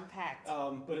compact.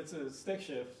 But it's a stick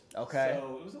shift. Okay.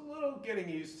 So it was a little getting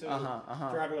used to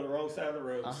driving on the wrong side of the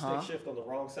road, stick shift on the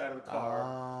wrong side of the car.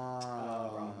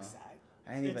 Wrong side.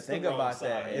 I didn't even think about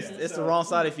that. It's the wrong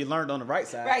side if you learned on the right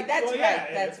side. Right, that's right.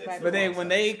 That's right. But then when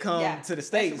they come to the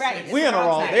States, we're on the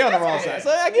wrong side. They're on the wrong side. So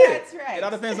I get it. That's right. It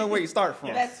all depends on where you start from.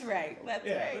 That's right. That's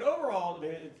right. But overall, I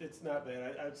mean, it's not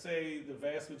bad. I'd say the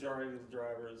vast majority of the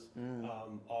drivers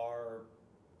are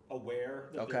aware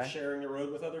that they're sharing the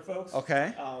road with other folks.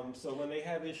 Okay. So when they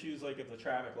have issues, like if the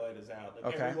traffic light is out,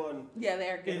 everyone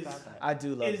they're good about that. I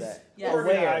do love that.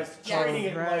 Organized, treating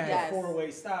it like a 4-way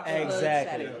stop.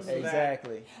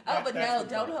 Exactly. But no,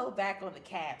 don't hold back on the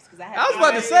caps because I was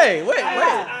about to say,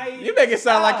 wait. You make it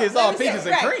sound like it's all peaches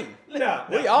and cream. No,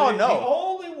 we all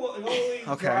know. The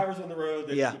only drivers on the road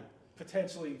that you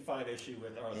potentially find issue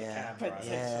with are the cab drivers.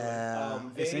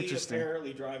 It's interesting. They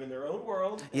apparently drive in their own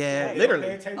world. Yeah, they literally.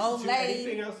 Don't pay attention to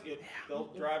anything else. They'll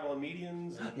drive on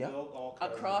medians. They'll all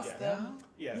across them.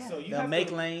 So you they'll have make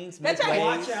to lanes. That's right.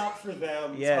 Watch out for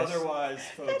them. Otherwise,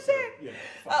 folks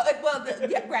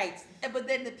are, right. But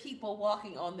then the people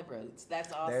walking on the roads.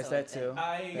 That's also there's that too.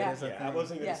 I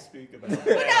wasn't going to speak about that.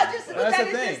 That's the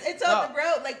thing. It's on the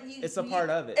road. Like it's a part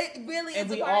of it. It really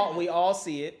is. And we all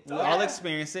see it. We all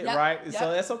experience it, right?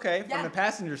 So that's okay. From the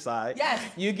passenger side,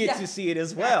 you get to see it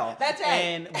as well. That's right.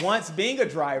 And once being a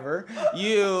driver,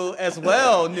 you as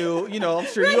well knew. I'm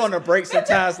sure you on the brake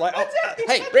sometimes. Like,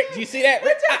 hey, Rick, do you see that?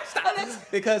 Rick, stop.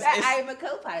 Because I am a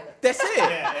co-pilot. That's it.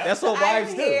 That's what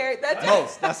wives do.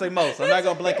 Most. I say most. I'm not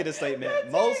gonna blanket a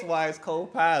statement. Most wives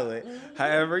co-pilot.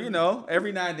 However,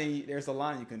 every now and then there's a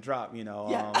line you can drop.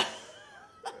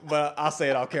 But I'll say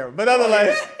it off camera. But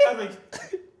nonetheless, I mean,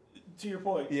 to your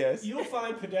point, you'll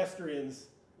find pedestrians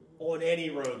on any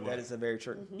roadway. That is very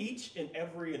true. Each and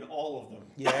every and all of them.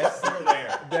 Yes, they're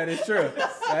there. That is true.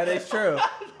 That is true.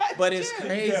 But it's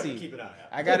crazy. Keep an eye out.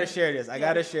 I gotta share this. I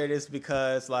gotta share this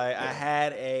because I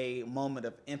had a moment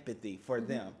of empathy for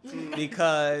them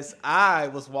because I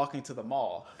was walking to the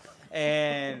mall.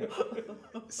 And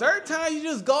certain times you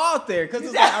just go out there because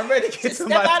it's like I'm ready to get to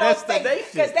my destination.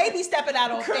 Because they be stepping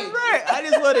out on faith. Correct. I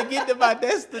just want to get to my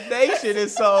destination, and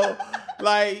so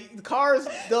cars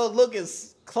don't look as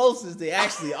close as they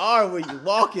actually are when you're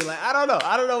walking. I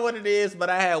don't know what it is, but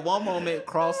I had one moment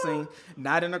crossing,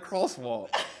 not in a crosswalk,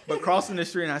 but crossing the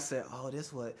street, and I said, "Oh,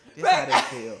 this how they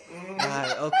feel."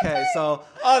 Okay. So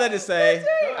all that to say,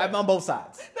 I'm on both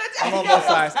sides. I'm on both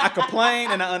sides. I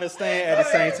complain and I understand at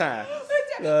the same time.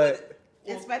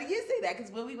 It's funny you say that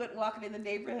because when we went walking in the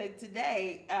neighborhood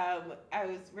today,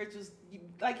 Rich was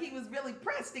he was really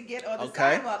pressed to get on the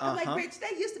sidewalk. I'm like, Rich,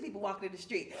 they used to people walking in the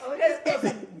street. It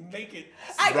doesn't make it.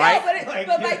 I know,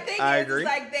 but my thing is,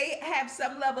 they have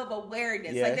some level of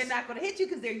awareness. Yes. They're not going to hit you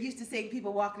because they're used to seeing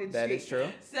people walking in the street. That is true.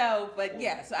 So,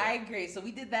 so I agree. So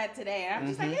we did that today, and I'm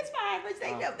just like, it's fine, Rich.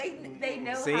 They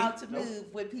know how to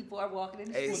move when people are walking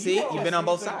in the street. See, you've been on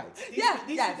both sides.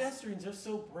 These pedestrians are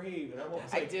so brave, and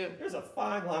I do. There's a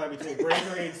fine line between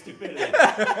bravery and stupidity.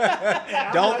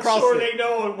 Don't cross it. I'm not sure they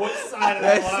know on what side of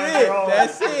that line they're on.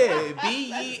 That's it.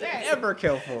 Be ye ever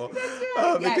careful.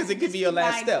 Because it could be your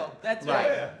last step. That's right.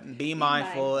 Yeah. Be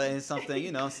mindful and something,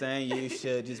 you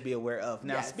should just be aware of.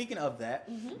 Now, speaking of that,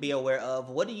 be aware of,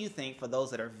 what do you think for those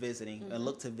that are visiting and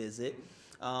look to visit,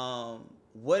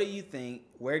 what do you think,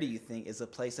 where do you think is a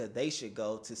place that they should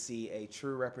go to see a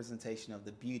true representation of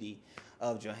the beauty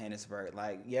of Johannesburg?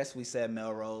 Yes, we said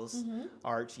Melrose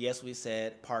Arch. Yes, we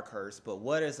said Parkhurst. But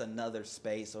what is another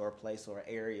space or a place or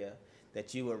area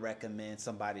that you would recommend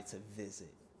somebody to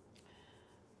visit?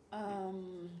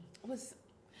 was.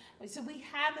 So we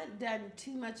haven't done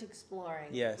too much exploring.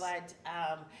 Yes. But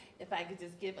if I could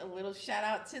just give a little shout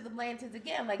out to the Blantons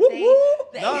again, like No,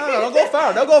 don't go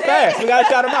far. Don't go fast. We gotta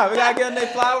shout them out. We gotta give them their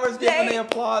flowers, give them their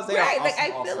applause. They right. are Like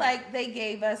awesome, I feel like they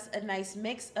gave us a nice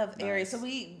mix of areas. So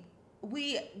we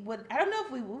would, I don't know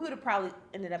if we would have probably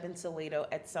ended up in Soweto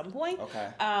at some point. Okay.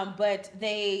 But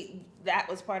that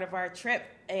was part of our trip,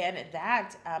 and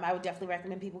that I would definitely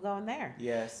recommend people going there.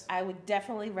 Yes. I would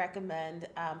definitely recommend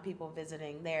people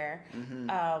visiting there.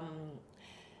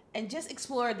 And just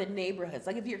explore the neighborhoods.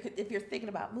 Like if you're thinking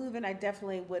about moving, I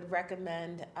definitely would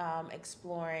recommend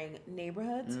exploring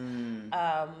neighborhoods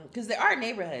because there are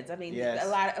neighborhoods. I mean, yes. a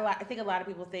lot. I think a lot of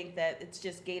people think that it's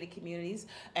just gated communities,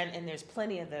 and there's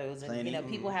plenty of those. And you know,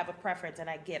 people have a preference, and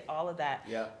I get all of that.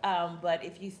 Yeah. But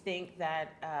if you think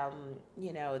that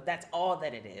you know, that's all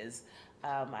that it is.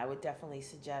 I would definitely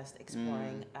suggest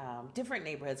exploring different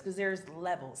neighborhoods because there's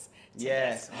levels to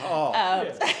yes. this.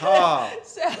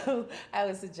 So I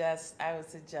would suggest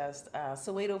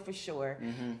Soweto for sure,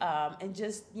 and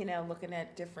just, you know, looking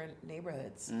at different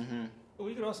neighborhoods. Well,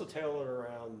 we can also tailor it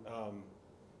around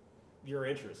your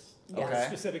interests, Okay.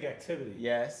 specific activity.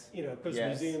 Yes. You know, because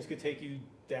museums could take you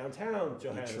downtown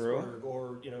Johannesburg,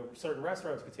 or you know, certain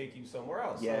restaurants could take you somewhere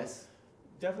else. Yes. So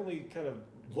definitely kind of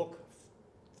look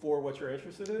for what you're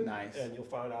interested in. Nice. And you'll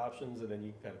find options, and then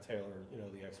you kind of tailor, you know,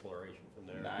 the exploration from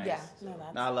there. Nice. Yeah,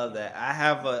 I love that. I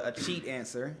have a cheat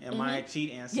answer, and my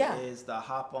cheat answer is the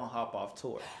hop on, hop off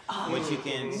tour, which you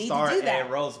can start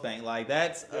at Rosebank. Like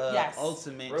that's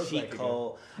ultimate Rosebank cheat again.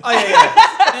 code. Oh yeah. You know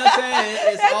what I'm saying?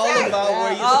 It's all about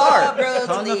where you start.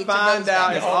 Come to find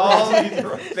out, it's all.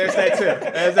 There's that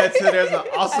too. There's an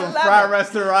awesome fry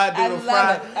restaurant. I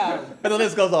love it. And the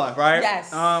list goes on, right? Yes.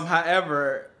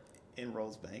 However, in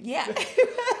Rosebank. Yeah.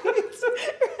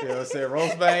 You know what I'm saying?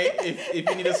 Rosebank, if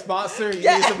you need a sponsor, you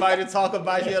need somebody to talk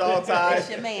about you at all times.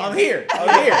 Your man. I'm here.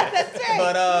 That's right.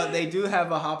 But they do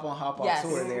have a hop on, hop off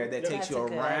tour there that takes you That's a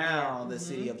good around the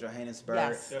city of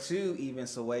Johannesburg to even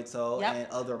Soweto and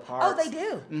other parts. Oh, they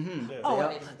do.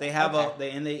 They have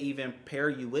they even pair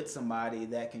you with somebody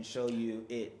that can show you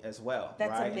it as well.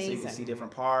 That's right? amazing. So you can see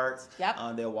different parts. Yep.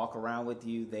 They'll walk around with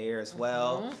you there as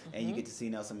well, and you get to see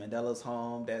Nelson Mandela's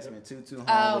home, Desmond Tutu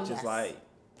home, which is like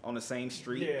on the same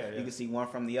street. You can see one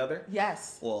from the other.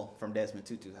 Yes. Well, from Desmond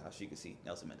Tutu's house, you can see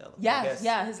Nelson Mandela.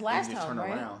 His last you just home, turn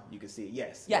right? around, you can see it.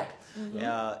 Yes. Yeah.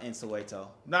 In Soweto.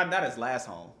 Not his last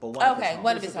home, but one of his homes.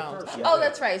 One of his homes.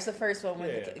 That's right. It's the first one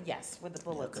with with the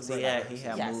bullets. Because he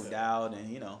had moved out, and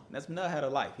you know, Nelson Mandela had a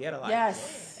life. He had a life.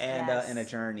 Yes. And a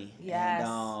journey. Yes.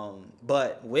 And,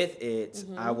 but with it,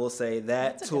 I will say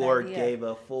that tour gave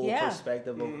a full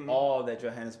perspective of all that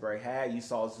Johannesburg had. You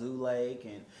saw Zoo Lake,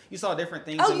 and you saw different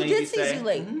things. Oh, you did see Zoo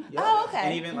Lake. Oh, okay.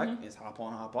 And even like it's hop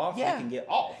on, hop off. You can get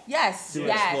off. Yes. To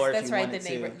explore if That's you right. wanted The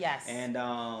neighbor. to. Yes. And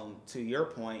to your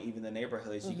point, even the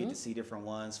neighborhoods, you get to see different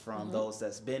ones from those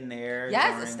that's been there.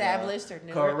 Yes, established or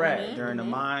newer. Correct. During the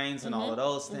mines and all of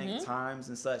those things, times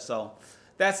and such. So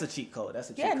that's a cheat code. That's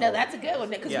a cheat code. Yeah, no, that's a good one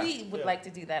because we would like to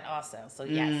do that also. So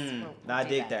yes, we'll I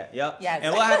dig that. Yep. Yes.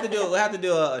 And we'll have to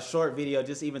do a short video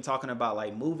just even talking about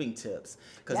like moving tips,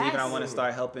 because even I want to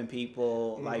start helping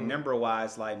people like member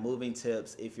wise, like moving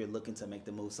tips if you're looking to make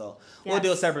the move. So we'll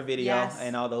do a separate video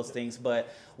and all those things.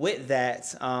 But with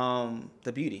that,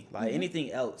 the beauty, like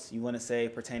anything else you want to say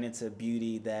pertaining to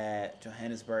beauty that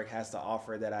Johannesburg has to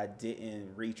offer that I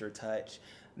didn't reach or touch.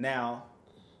 Now,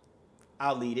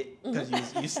 I'll lead it because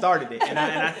you started it. And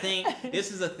I think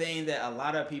this is a thing that a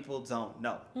lot of people don't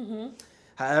know.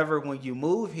 However, when you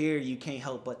move here, you can't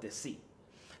help but to see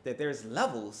that there's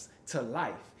levels to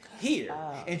life here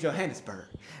in Johannesburg.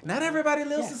 Not everybody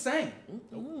lives the same.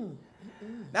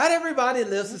 Not everybody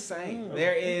lives the same.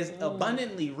 There is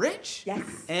abundantly rich,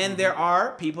 and there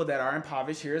are people that are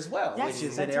impoverished here as well, which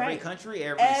is in every country,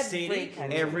 every city,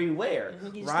 everywhere,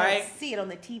 You right? don't see it on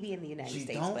the TV in the United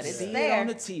States, don't but it's see there. it on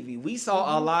the TV. We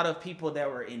saw a lot of people that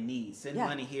were in need. Send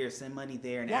money here, send money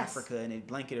there in Africa, and it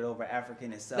blanketed over Africa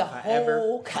in itself. The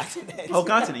whole continent. Whole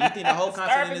continent. You think the whole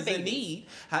continent is in babies. need.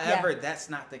 However, that's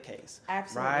not the case.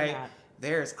 Absolutely not.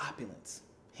 There's opulence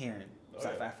here in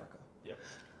South Africa.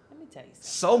 Let me tell you something.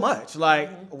 So much. Like,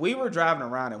 we were driving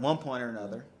around at one point or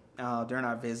another during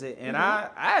our visit, and I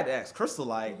had asked Chrystle,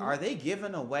 like, are they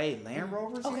giving away Land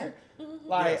Rovers here?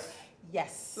 Like,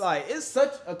 yes. Like, it's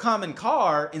such a common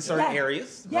car in certain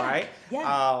areas, right?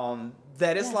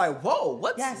 That it's like, whoa,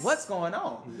 what's going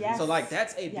on? So, like,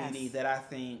 that's a beauty that I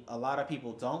think a lot of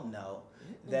people don't know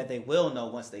that they will know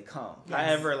once they come.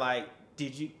 However, like,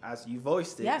 did you, as you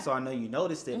voiced it, so I know you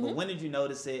noticed it, but when did you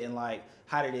notice it, and, like,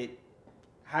 how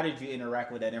did you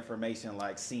interact with that information,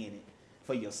 like, seeing it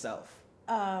for yourself?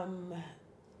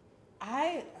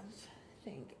 I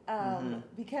think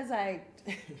because I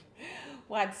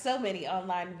watched so many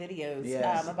online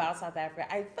videos about South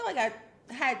Africa, I feel like I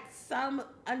had some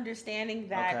understanding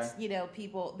that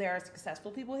people, there are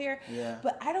successful people here,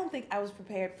 but I don't think I was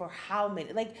prepared for how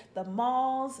many, like the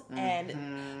malls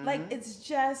and like it's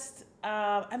just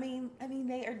I mean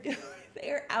they are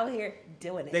out here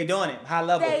doing it. They doing it high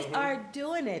level. They are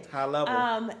doing it high level.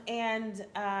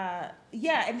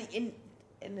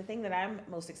 And the thing that I'm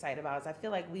most excited about is I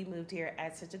feel like we moved here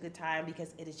at such a good time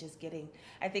because it is just getting,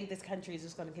 I think this country is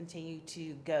just going to continue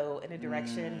to go in a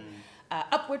direction,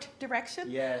 upward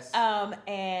direction. Yes.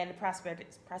 And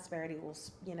prosperity will,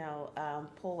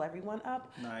 pull everyone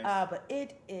up. Nice. But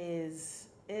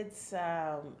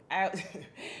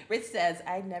Rich says,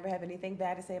 I never have anything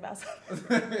bad to say about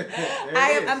something.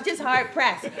 I'm just hard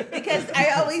pressed because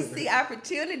I always see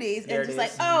opportunities and just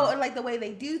like, and like the way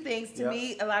they do things to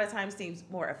me a lot of times seems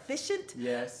more efficient.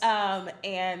 Yes.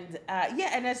 And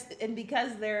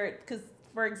because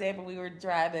for example, we were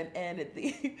driving and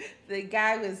the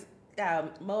guy was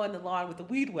mowing the lawn with a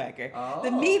weed whacker.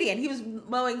 The median. He was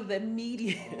mowing the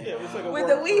median with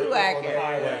a weed whacker.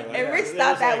 And Rich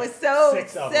thought that was so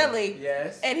silly.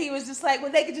 Yes. And he was just like,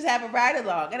 well, they could just have a ride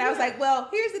along. And I was like, well,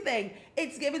 here's the thing.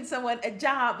 It's giving someone a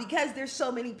job because there's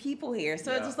so many people here.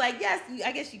 So it's just like, yes,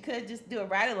 I guess you could just do a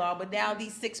ride along, but now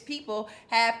these 6 people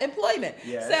have employment.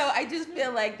 Yes. So I just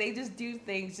feel like they just do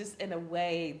things just in a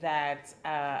way that,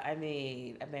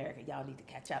 America, y'all need to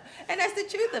catch up. And that's the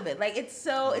truth of it. Like, it's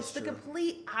the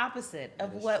complete opposite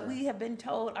of what we have been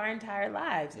told our entire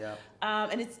lives. Yeah.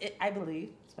 And I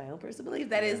believe, it's my own personal belief,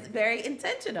 that is very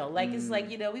intentional. Like, it's like,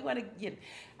 we want to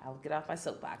I'll get off my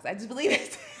soapbox. I just believe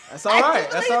it. That's all right.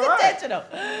 That's all right. Intentional.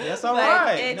 That's all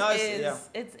right.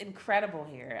 It's incredible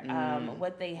here.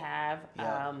 What they have,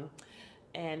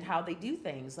 and how they do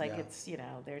things. Like it's,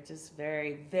 they're just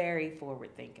very, very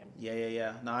forward thinking.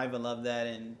 Yeah. No, I even love that.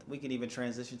 And we can even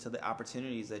transition to the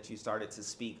opportunities that you started to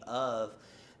speak of.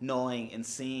 Knowing and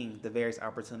seeing the various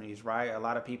opportunities, right? A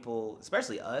lot of people,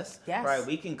 especially us, right?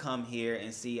 We can come here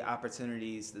and see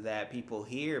opportunities that people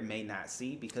here may not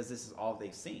see because this is all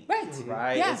they've seen,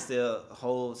 right? Yeah. It's the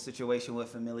whole situation with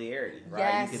familiarity, right?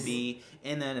 Yes. You could be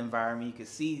in an environment, you could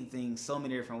see things so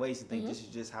many different ways and think this is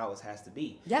just how it has to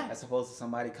be. Yeah. As opposed to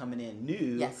somebody coming in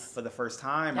new for the first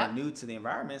time or new to the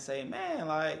environment and say, man,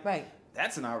 like,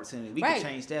 that's an opportunity. We can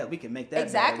change that. We can make that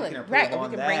exactly better. We can improve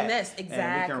on that. Bring this and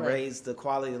we can raise the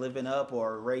quality of living up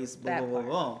or raise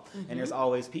boom. And there's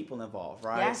always people involved,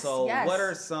 right? Yes, so what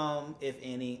are some, if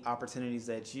any, opportunities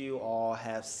that you all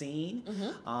have seen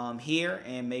here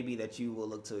and maybe that you will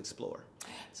look to explore?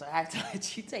 So I have to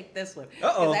let you take this one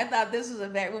because I thought this was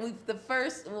when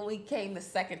we came the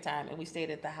second time and we stayed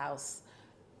at the house.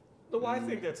 Well, I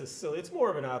think that's it's more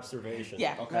of an observation.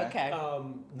 Yeah, okay.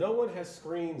 No one has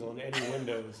screens on any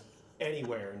windows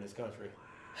anywhere in this country.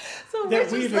 So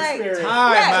that we've experienced.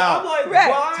 Time out. I'm like,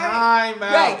 why? Time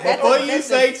out. Before you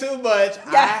say too much,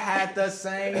 I had the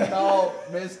same thought,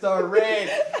 Mr.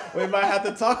 Red. We might have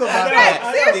to talk about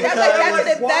that. Seriously, that's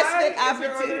an investment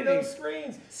opportunity. There are no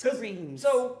screens.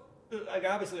 So,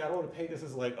 obviously, I don't want to paint this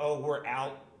as like, we're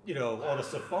out, on a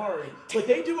safari. But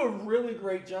they do a really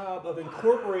great job of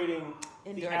incorporating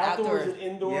the outdoors and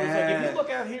indoors. Yeah. Like, if you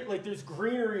look out here, like, there's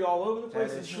greenery all over the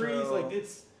place and trees. True. Like,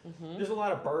 there's a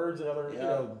lot of birds and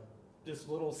other, just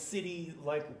little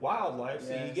city-like wildlife.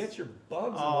 So you get your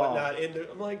bugs and whatnot. And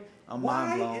I'm like,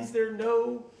 why is there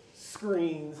no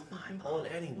screens on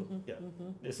anyone?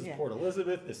 This is Port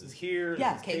Elizabeth. This is here.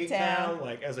 This is Cape Town.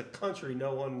 Like, as a country,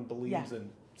 no one believes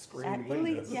in screen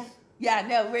windows. Yeah,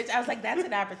 no, Rich, I was like, that's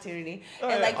an opportunity.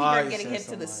 And like people are getting hit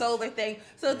to the solar thing.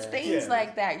 So it's things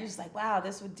like that. You're just like, wow,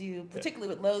 this would do,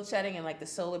 particularly with load shedding and like the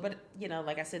solar. But,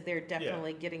 like I said, they're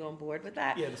definitely getting on board with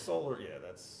that. Yeah, the solar,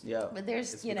 that's... Yeah. But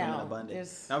there's, Now, we're going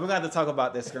to have to talk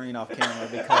about this screen off camera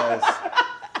because...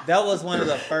 That was one of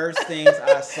the first things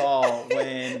I saw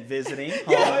when visiting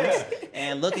homes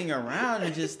and looking around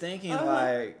and just thinking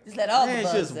like, just let all the there's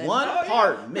bugs just in. one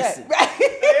part missing.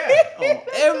 Right. On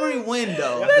every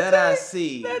window that I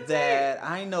see that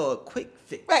I know a quick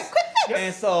fix. Right, quick fix.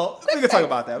 And so we can talk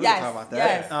about that.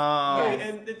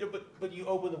 But you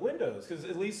open the windows because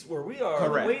at least where we are, the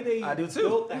way they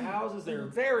built the houses, they're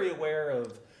very aware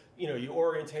of your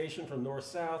orientation from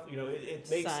north-south, it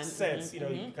makes sense.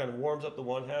 It kind of warms up the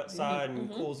one side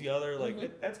and cools the other.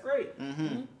 Like, that's great.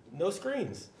 No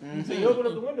screens. So you open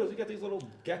up the windows, you got these little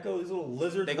geckos, these little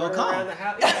lizards running around the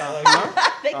house.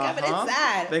 They coming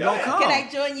inside. They gonna come. Can I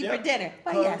join you for dinner?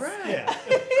 Oh, yes.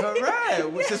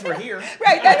 Correct. Since we're here.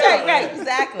 Right, that's right,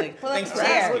 exactly. Pull up a chair.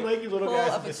 That's what make you little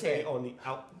guys just stay on the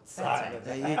Silent.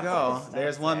 There you go.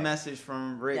 There's one message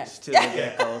from Rich to the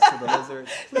geckos, to the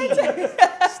lizards. Please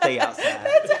stay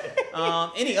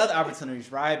outside. Any other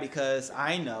opportunities, right? Because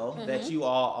I know that you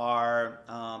all are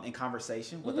in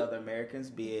conversation with other Americans,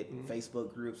 be it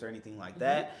Facebook groups or anything like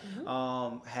that.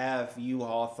 Have you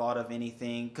all thought of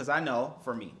anything? Because I know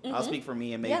for me, I'll speak for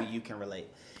me and maybe you can relate.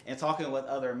 And talking with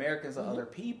other Americans or other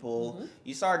people,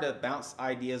 you start to bounce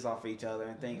ideas off each other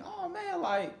and think, oh man,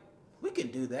 like, we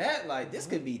can do that. Like, this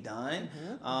could be done.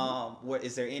 What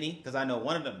is there any? Because I know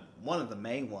one of the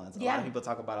main ones. A lot of people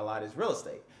talk about a lot is real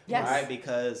estate, right?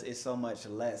 Because it's so much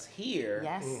less here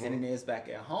than it is back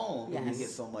at home. And you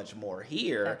get so much more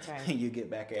here than you get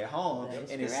back at home,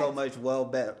 and it's so much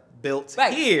built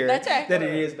here than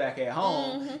it is back at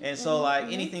home. And so,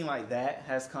 like, anything like that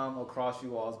has come across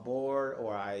you all's board,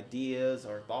 or ideas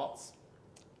or thoughts?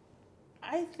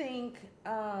 I think.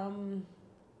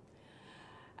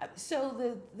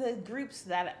 So the groups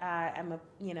that I'm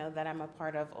a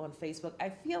part of on Facebook, I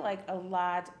feel like a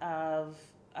lot of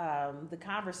the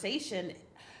conversation,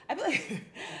 I feel like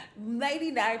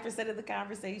 99% of the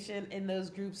conversation in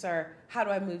those groups are, how do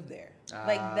I move there?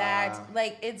 Like that,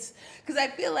 like it's, because I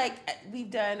feel like we've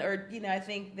done, or I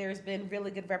think there's been really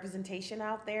good representation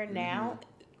out there now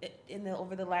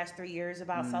over the last 3 years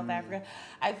about South Africa.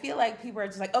 I feel like people are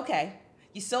just like, okay,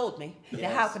 you sold me. Now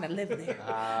how can I live there?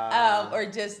 Or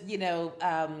just,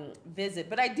 visit.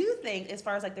 But I do think, as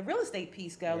far as like the real estate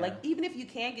piece go, like even if you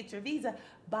can't get your visa,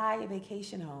 buy a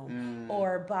vacation home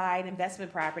or buy an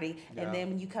investment property. And then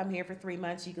when you come here for 3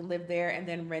 months, you can live there and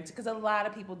then rent. Because a lot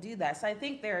of people do that. So I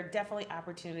think there are definitely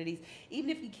opportunities. Even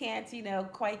if you can't,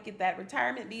 quite get that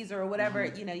retirement visa or whatever,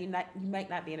 you might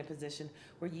not be in a position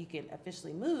where you can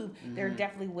officially move. There are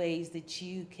definitely ways that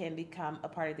you can become a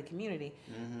part of the community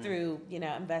through,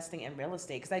 investing in real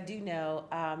estate. Because I do know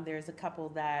there's a couple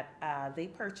that they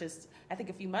purchased, I think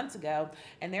a few months ago,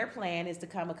 and their plan is to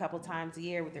come a couple times a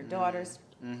year with their daughters.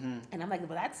 And I'm like,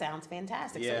 well, that sounds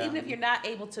fantastic. So even if you're not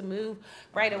able to move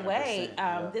right away,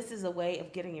 this is a way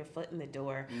of getting your foot in the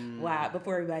door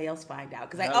before everybody else find out.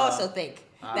 Because I also think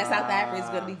that South Africa is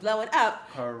going to be blowing up.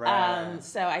 Correct.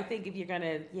 So I think if you're going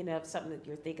to, if something that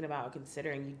you're thinking about or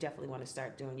considering, you definitely want to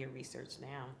start doing your research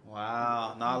now.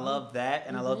 Wow. No, I love that.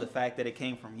 And I love the fact that it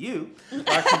came from you.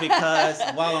 Actually, because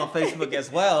while on Facebook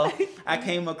as well, I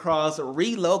came across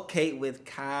Relocate with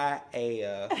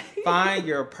Kaia. Find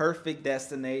your perfect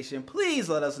destination. Please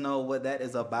let us know what that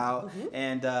is about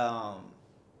and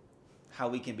how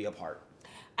we can be a part.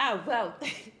 Oh, well,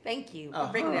 thank you for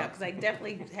bringing it up, because I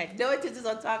definitely had no intentions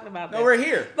on talking about that. No, we're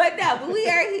here. But we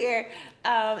are here,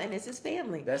 and this is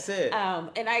family. That's it.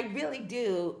 And I really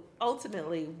do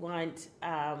ultimately want,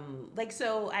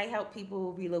 so I help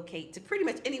people relocate to pretty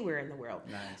much anywhere in the world.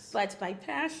 Nice. But my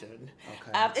passion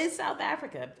is South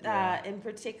Africa, and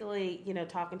particularly,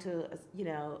 talking to,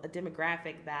 a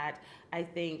demographic that I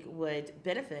think would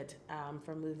benefit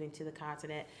from moving to the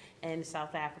continent, and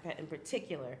South Africa in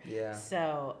particular. Yeah.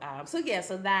 So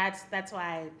that's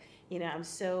why,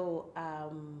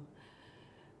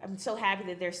 I'm so happy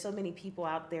that there's so many people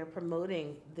out there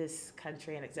promoting this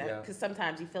country, and because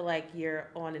sometimes you feel like you're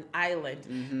on an island.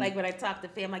 Like when I talk to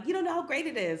family, like, you don't know how great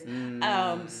it is.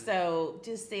 So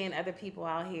just seeing other people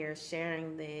out here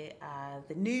sharing the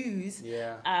news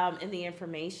and the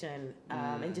information,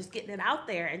 and just getting it out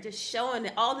there and just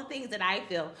showing all the things that I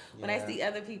feel when I see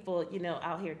other people,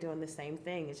 out here doing the same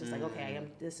thing. It's just like, okay,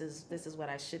 this is what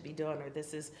I should be doing, or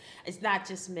it's not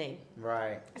just me.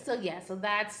 Right. So so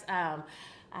that's.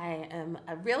 I am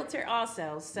a realtor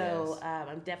also, so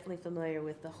I'm definitely familiar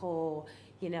with the whole,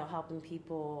 helping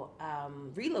people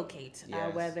relocate,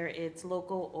 whether it's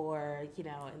local or,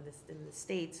 in the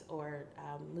States, or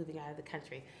moving out of the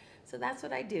country. So that's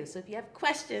what I do. So if you have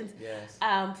questions,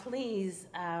 please,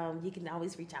 you can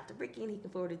always reach out to Rickey, and he can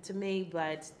forward it to me.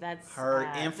 But that's her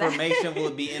information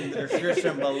will be in the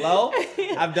description below.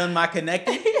 I've done my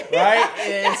connecting, right?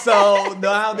 And so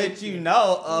now that you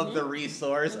know of the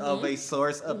resource of a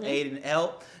source of aid and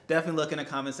help, definitely look in the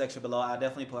comment section below. I'll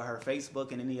definitely put her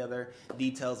Facebook and any other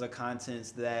details or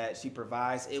contents that she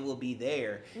provides. It will be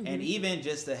there. And even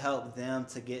just to help them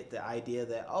to get the idea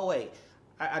that, oh, wait,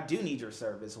 I do need your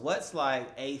service. What's like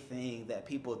a thing that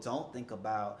people don't think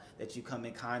about that you come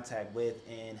in contact with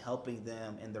in helping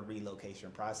them in the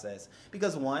relocation process?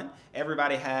 Because one,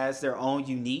 everybody has their own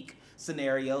unique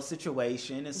scenario,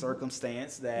 situation, and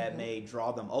circumstance that may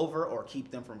draw them over or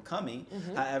keep them from coming.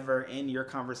 However, in your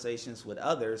conversations with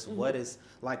others, what is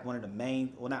like one of the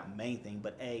main, well, not main thing,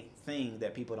 but a thing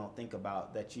that people don't think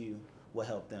about that you will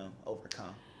help them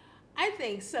overcome? I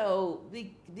think so,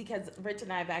 because Rich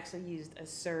and I have actually used a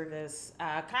service.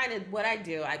 Kind of what I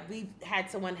do. We've had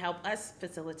someone help us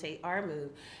facilitate our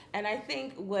move, and I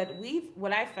think what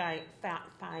I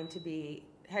find to be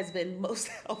has been most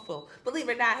helpful, believe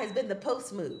it or not, has been the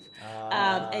post move,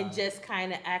 and just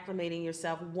kind of acclimating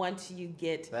yourself once you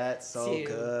get to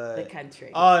the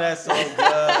country. Oh, that's so good.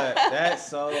 That's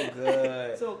so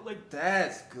good. So like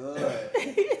that's good.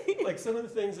 Like some of the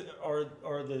things are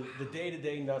the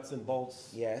day-to-day nuts and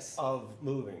bolts of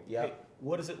moving. Yeah. Hey,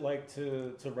 what is it like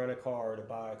to rent a car or to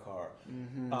buy a car?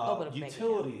 Mm-hmm.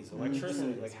 Utilities,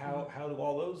 electricity, like how do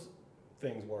all those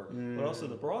things work? But also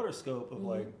the broader scope of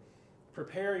like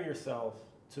preparing yourself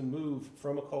to move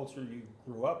from a culture you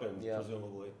grew up in,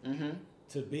 presumably,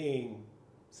 to being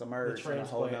submerged in a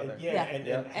whole other. And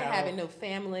having no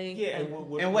family. Yeah, and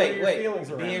what are your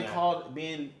feelings around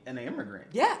being an immigrant.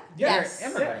 Yeah. Yes.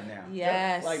 You're an immigrant now.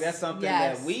 Yes. Like that's something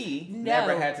that we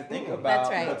never had to think about. That's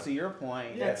right. But to your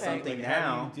point, that's something like, now.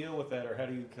 How do you deal with that, or how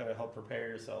do you kind of help prepare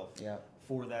yourself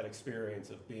for that experience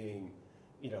of being,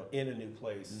 in a new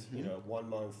place, 1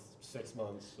 month, 6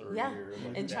 months, or a year.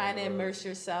 And trying to immerse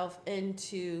yourself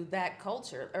into that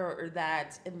culture or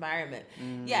that environment.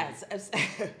 Yes.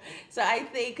 So I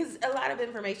think, because a lot of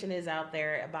information is out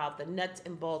there about the nuts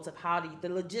and bolts of the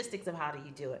logistics of how do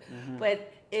you do it.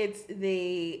 But it's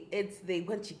the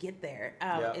once you get there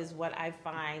is what I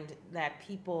find that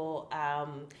people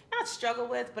not struggle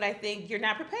with, but I think you're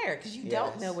not prepared because you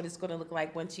don't know what it's going to look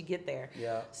like once you get there.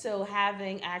 Yeah. So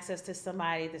having access to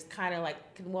somebody that's kind of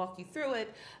like can walk you through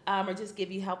it, or just give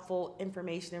you helpful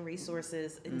information and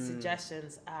resources and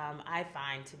suggestions, I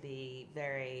find to be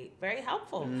very, very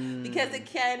helpful because it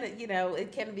can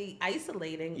be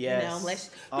isolating,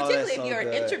 particularly if you're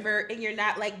an introvert and you're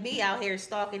not like me out here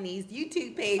stalking these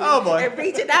YouTube pages and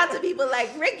reaching out to people like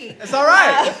Rickey. It's all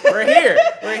right. We're here,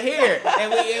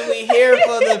 and we here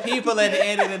for the people. At the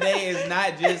end of the day, it's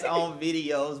not just on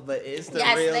videos, but it's the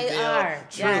real deal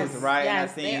truth, right? Yes, and I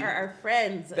think they are our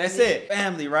friends. That's it,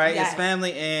 family, right? It's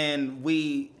family, and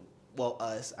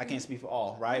us, I can't speak for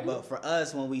all, right? But for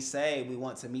us, when we say we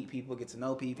want to meet people, get to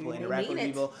know people, interact with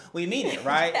people, we mean it,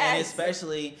 right? And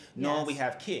especially knowing we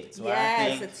have kids, right? I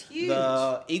think it's huge.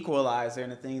 The equalizer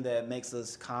and the thing that makes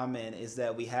us common is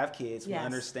that we have kids. We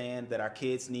understand that our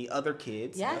kids need other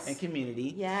kids and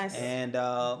community. Yes. And,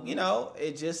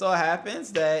 it just so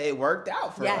happens that it worked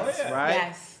out for us, right?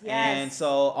 Yes. And so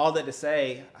all that to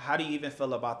say, how do you even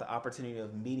feel about the opportunity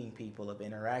of meeting people, of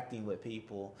interacting with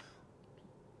people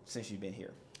since you've been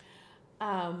here?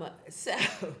 So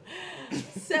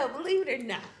believe it or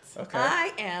not,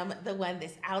 I am the one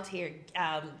that's out here.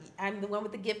 I'm the one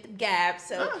with the gift of gab.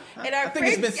 So, and our I think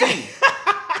it's been seen.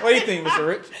 What do you think, Mr.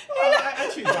 Rich?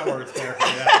 I choose my words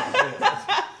carefully.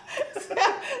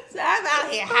 So I'm out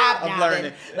here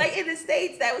hobnobbing. Like in the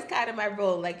States, that was kind of my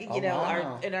role. Like, in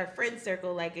our friend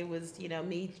circle, like it was,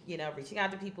 me, reaching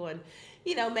out to people and,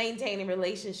 maintaining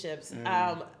relationships.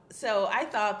 So I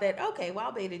thought that, I'll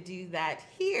be able to do that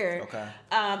here.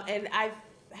 And I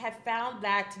have found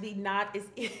that to be not as,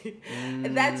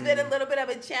 that's been a little bit of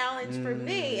a challenge for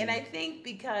me. And I think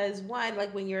because one,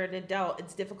 like when you're an adult,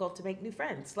 it's difficult to make new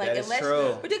friends. Like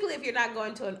particularly if you're not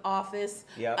going to an office,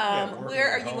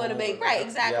 where are you going to make,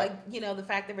 exactly. Like, the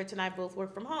fact that Rich and I both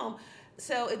work from home.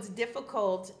 So it's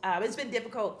difficult. It's been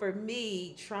difficult for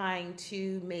me trying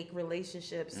to make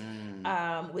relationships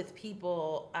with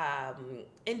people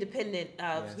independent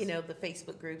of the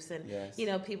Facebook groups and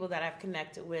people that I've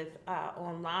connected with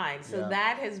online. So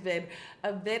that has been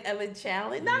a bit of a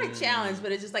challenge. Not a challenge,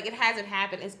 but it's just like it hasn't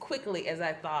happened as quickly as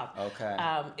I thought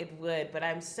it would. But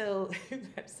I'm so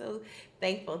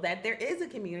thankful that there is a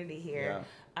community here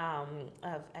of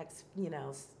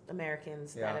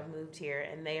Americans that have moved here,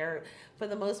 and they are, for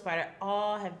the most part,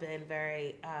 all have been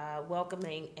very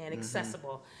welcoming and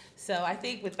accessible. So I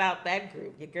think without that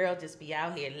group, your girl just be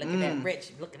out here looking at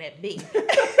Rich, looking at me,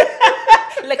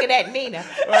 looking at Nina.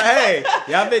 Well, hey,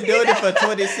 y'all been doing it for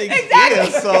 26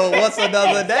 years, so what's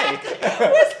another day?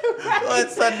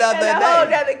 What's another day? A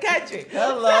whole other country.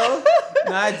 Hello.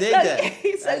 No, I dig that.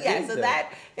 So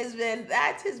that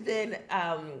has been.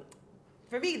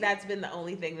 For me, that's been the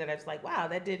only thing that I was like, wow,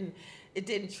 it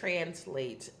didn't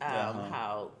translate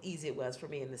how easy it was for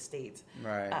me in the States.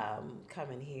 Right.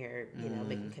 Coming here,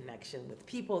 making connection with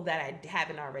people that I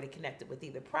haven't already connected with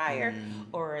either prior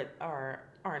or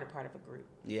aren't a part of a group.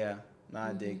 Yeah. No,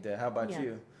 I dig that. How about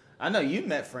you? I know you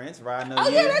met friends, right? I know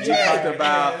you talked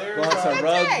about going to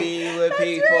rugby with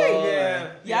people.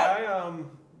 I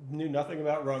knew nothing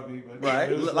about rugby,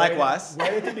 but it was likewise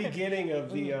right at the beginning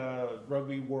of the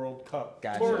Rugby World Cup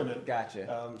tournament.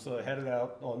 Gotcha. So I headed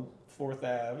out on 4th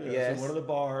Ave. Yes. So one of the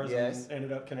bars. Yes. And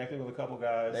ended up connecting with a couple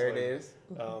guys. There it is.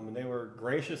 And they were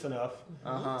gracious enough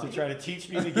to try to teach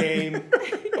me the game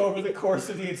over the course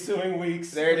of the ensuing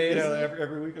weeks. There it is. You know,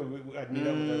 every week I'd meet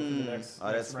up with them for the next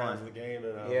rounds fun. of the game.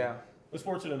 And, yeah. was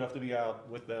fortunate enough to be out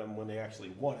with them when they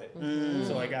actually won it.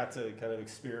 So I got to kind of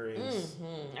experience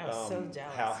I was so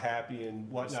jealous. how happy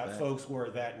and whatnot folks were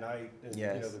that night, and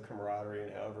yes. you know, the camaraderie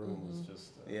and how everyone was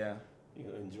just you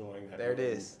know, enjoying that. There it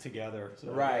is. Together.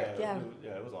 So, right.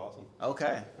 It was awesome.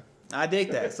 Okay. I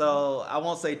dig that. So I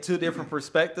won't say two different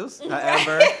perspectives.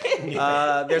 However,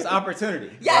 there's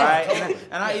opportunity, right?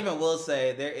 And I even will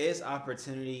say there is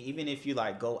opportunity, even if you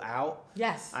like go out.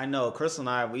 Yes. I know Chrystle and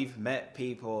I, we've met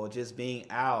people just being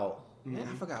out. And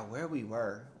I forgot where we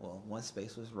were. Well, one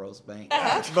space was Rosebank.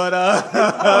 But I was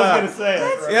going to say.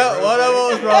 Yeah, one of them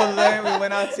was Rosebank. We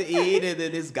went out to eat, and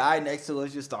then this guy next to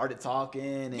us just started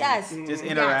talking and just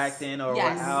interacting, or we're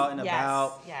out and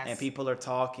about, and people are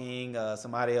talking.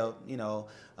 Somebody will, you know,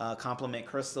 compliment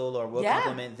Chrystle, or we'll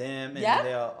compliment them, and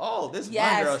they'll, this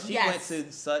one girl, she went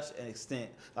to such an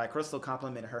extent, like Chrystle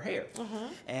complimented her hair,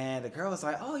 and the girl was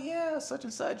like, oh yeah, such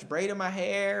and such braided my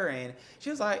hair, and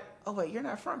she was like, oh wait, you're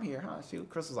not from here, huh?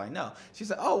 Chrystle's like, no. She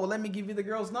said, oh well, let me give you the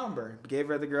girl's number. Gave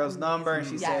her the girl's number, and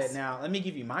she said, now let me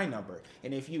give you my number,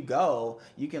 and if you go,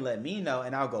 you can let me know,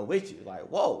 and I'll go with you. Like,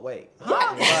 whoa, wait,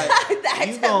 huh? Like,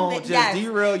 you gonna just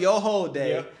derail your whole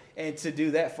day. And to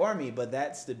do that for me, but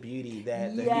that's the beauty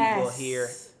that the people here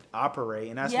operate,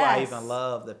 and that's why I even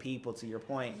love the people. To your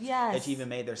point, that you even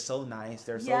made, they're so nice,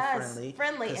 they're so friendly,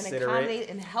 and accommodating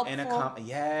and helpful. So welcoming.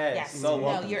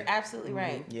 No, you're absolutely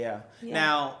right.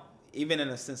 Now, even in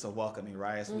a sense of welcoming,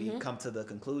 right? As we come to the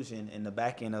conclusion in the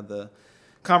back end of the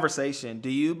conversation, do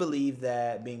you believe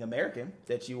that being American,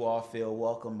 that you all feel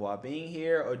welcome while being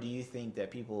here, or do you think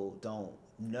that people don't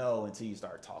know until you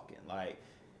start talking? Like,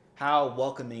 how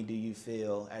welcoming do you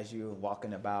feel as you're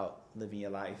walking about, living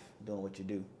your life, doing what you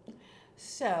do?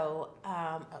 So,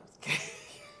 I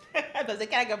was like,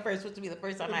 can I go first? Which would be the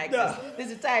first time I asked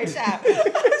this entire time.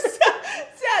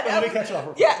 Let me catch you off.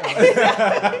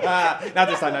 Not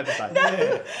this time.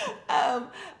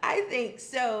 I think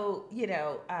so. You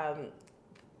know,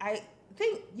 I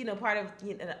think, you know, part of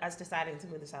us deciding to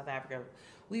move to South Africa,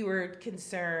 we were not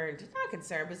concerned, but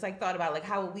it's like thought about like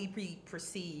how would we be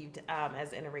perceived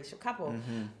as an interracial couple?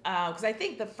 Because I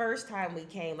think the first time we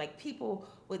came, like people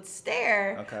would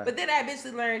stare, but then I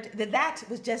eventually learned that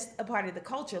was just a part of the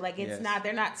culture. Like it's not,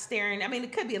 they're not staring. I mean,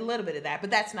 it could be a little bit of that,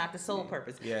 but that's not the sole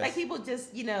purpose. Like people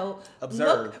just, you know,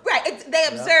 observe. They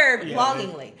observe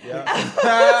longingly. It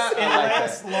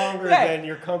lasts longer than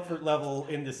your comfort level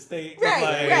in the States.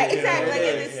 Exactly. Like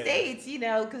in the States, you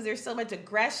know, because there's so much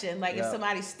aggression. Like if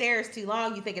somebody stares too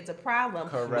long, you think it's a problem.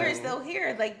 Whereas though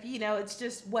here, like, you know, it's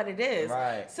just what it is.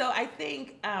 So I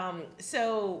think,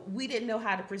 so we didn't know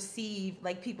how to perceive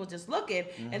like people just looking,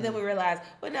 and then we realized,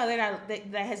 well, no, they're not.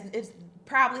 It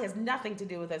probably has nothing to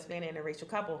do with us being an interracial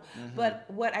couple. But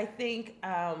what I think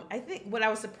what I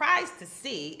was surprised to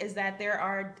see is that there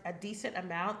are a decent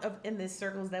amount of in the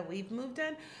circles that we've moved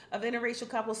in of interracial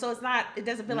couples. So it's not. It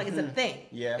doesn't feel like it's a thing.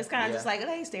 It's kind of just like, they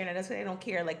ain't staring at us, they don't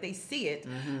care. Like they see it.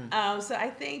 So I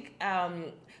think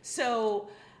so.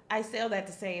 I say all that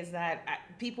to say is that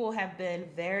people have been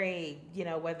very, you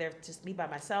know, whether it's just me by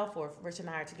myself or Rich and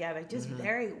I are together, just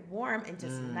very warm and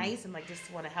just nice and like just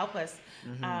want to help us,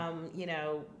 you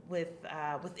know, with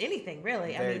anything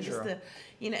really. I mean, just the,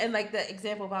 you know, and like the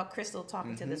example about Chrystle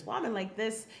talking to this woman, like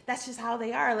this, that's just how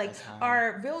they are. Like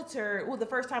our realtor, well, the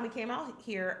first time we came out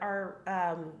here,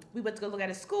 we went to go look at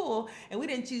a school, and we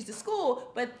didn't choose the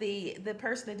school, but the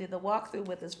person that did the walkthrough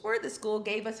with us for the school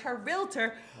gave us her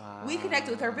realtor. We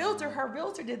connected with her realtor. Her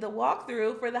realtor did the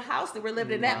walkthrough for the house that we're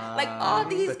living in now. Like all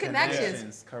these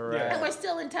connections. Correct. And we're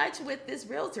still in touch with this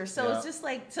realtor. So it's just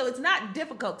like, so it's not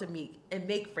difficult to meet and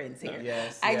make friends here.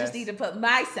 I just need to put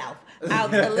myself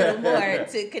out a little more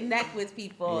to connect with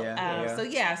people. So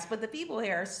yes, but the people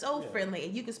here are so friendly,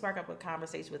 and you can spark up a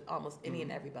conversation with almost any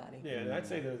and everybody. And I'd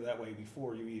say they're that way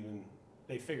before you even,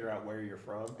 they figure out where you're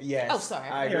from. Oh, sorry.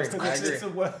 I agree.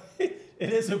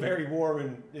 It is a very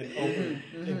warm and open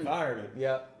environment.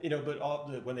 You know, but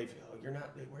when they feel, you're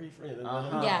not, where are you from? And then,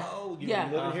 living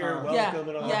here, welcome,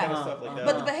 and all that kind of stuff like that.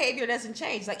 But the behavior doesn't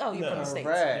change. Like, you're from the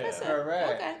States.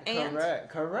 Correct.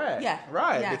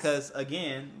 Because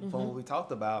again, from what we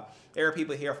talked about, there are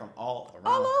people here from all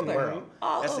around the world.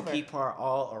 That's the key part,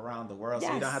 all around the world.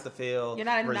 So you don't have to feel you're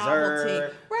not a reserved.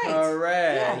 Novelty.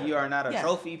 Correct. You are not a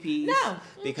trophy piece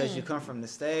because you come from the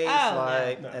States.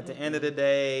 At the end of the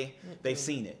day, they've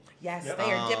seen it. Yes,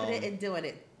 they are dipping it and doing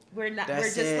it. We're not.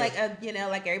 We're just like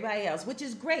like everybody else, which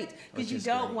is great because you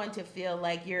don't want to feel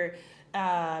like you're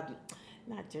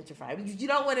not gentrified. You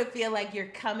don't want to feel like you're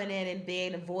coming in and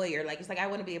being a voyeur. Like it's like I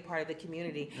want to be a part of the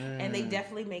community, and they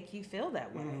definitely make you feel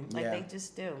that way. Like they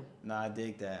just do. No, I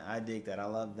dig that. I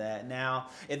love that. Now,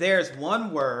 if there's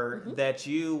one word that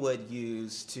you would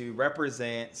use to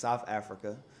represent South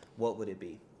Africa, what would it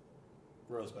be?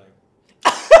 Rosebank.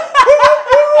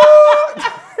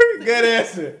 Good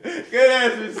answer. Good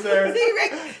answer, sir. See,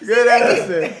 Rick? Good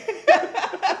answer.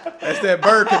 That's that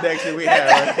bird connection we have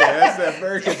right there. That's that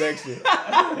bird connection.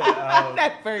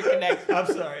 That bird connection. I'm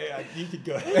sorry. You could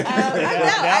go ahead. I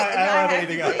don't have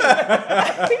anything else.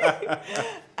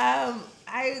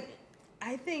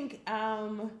 I think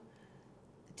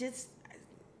just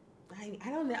I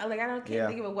don't know. Like can't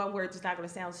think of one word that's not going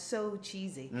to sound so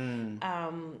cheesy.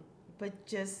 But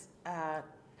just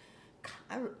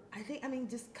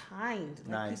just kind. Like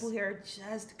nice. People here are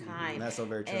just kind. That's so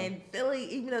very true. And Philly,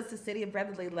 even though it's the city of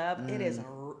brotherly love, it's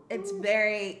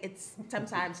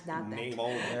sometimes not that.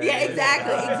 Yeah,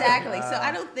 exactly. So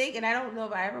I don't think, and I don't know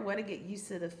if I ever want to get used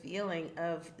to the feeling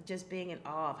of just being in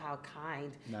awe of how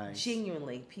kind,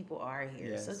 genuinely people are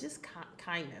here. Yes. So just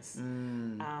kindness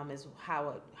is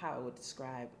how I would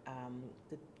describe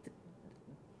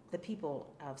the people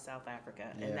of South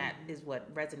Africa, and that is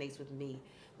what resonates with me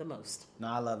the most. No,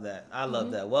 I love that. I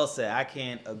love that. Well said. I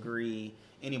can't agree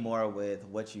anymore with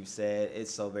what you said.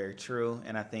 It's so very true.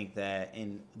 And I think that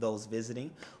in those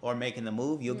visiting or making the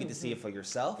move, you'll get to see it for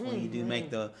yourself when you do make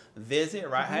the visit,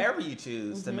 right? However you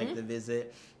choose to make the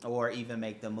visit or even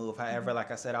make the move. However, like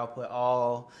I said, I'll put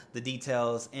all the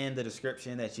details in the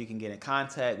description that you can get in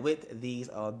contact with these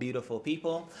beautiful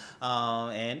people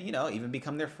and, even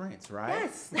become their friends, right?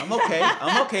 Yes. I'm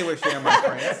okay with sharing my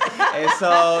friends. And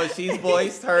so she's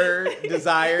voiced her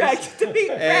desires.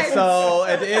 And so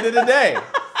at the end of the day,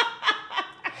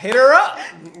 hit her up.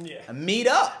 Meet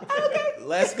up. Okay.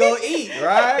 Let's go eat,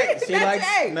 right? She likes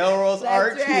Melrose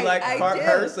Arch. He likes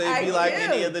Parkhurst. So if you like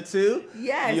any of the two,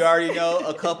 you already know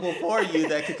a couple for you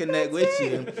that can connect with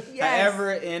you.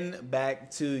 However,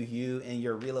 back to you and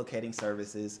your relocating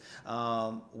services,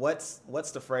 what's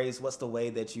the phrase, what's the way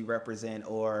that you represent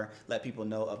or let people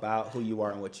know about who you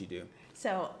are and what you do?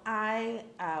 So I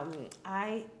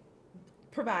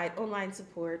provide online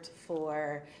support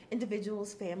for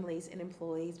individuals, families, and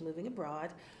employees moving abroad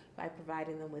by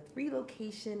providing them with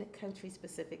relocation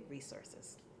country-specific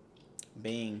resources.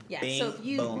 Bing. So if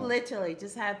you literally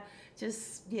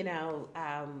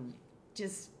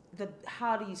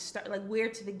how do you start, like where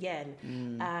to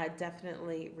begin,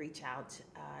 definitely reach out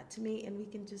to me and we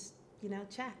can just,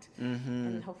 chat.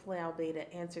 And hopefully I'll be able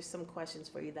to answer some questions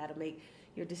for you that'll make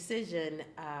your decision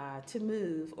to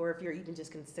move, or if you're even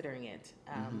just considering it,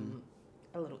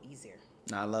 a little easier.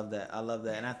 I love that.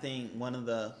 And I think one of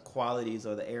the qualities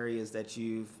or the areas that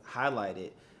you've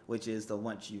highlighted, which is the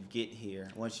once you've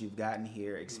gotten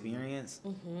here experience,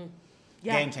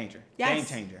 game changer. Game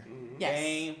changer.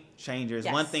 Game changer.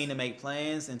 It's one thing to make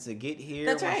plans and to get here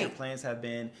once your plans have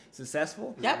been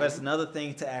successful. But it's another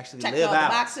thing to actually live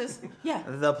out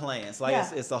the plans. Like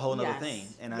it's a whole nother thing.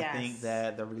 And I think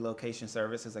that the relocation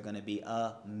services are going to be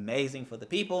amazing for the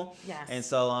people. And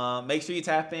so make sure you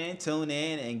tap in, tune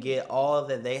in, and get all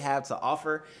that they have to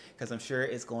offer, because I'm sure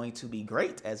it's going to be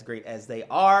great as they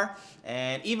are.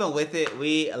 And even with it,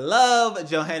 we love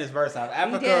Johannesburg, South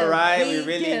Africa, right? We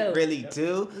really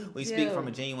do. We speak from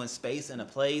a genuine space and a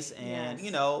place. And,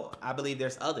 I believe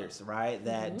there's others, right,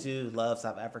 that do love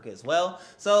South Africa as well.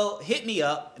 So hit me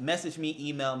up, message me,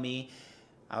 email me.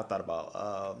 I thought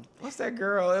about, what's that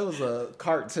girl? It was a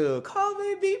cartoon. Call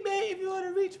me, beat me if you want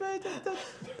to reach me.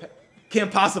 Kim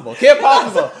Possible. All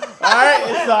right.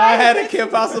 And so I had a Kim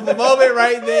Possible moment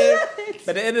right there.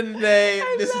 But at the end of the day,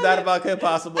 this is not about Kim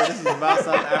Possible. This is about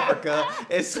South Africa.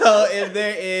 And so if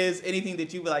there is anything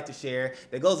that you would like to share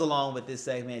that goes along with this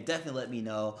segment, definitely let me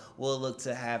know. We'll look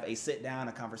to have a sit down,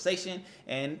 a conversation,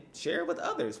 and share with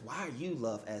others why you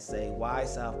love SA, why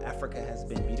South Africa has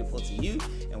been beautiful to you,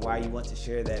 and why you want to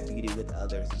share that beauty with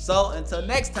others. So until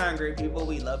next time, great people,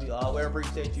 we love you all. We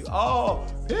appreciate you all.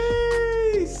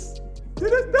 Peace.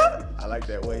 I like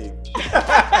that wave.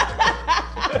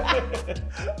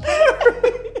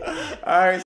 All right.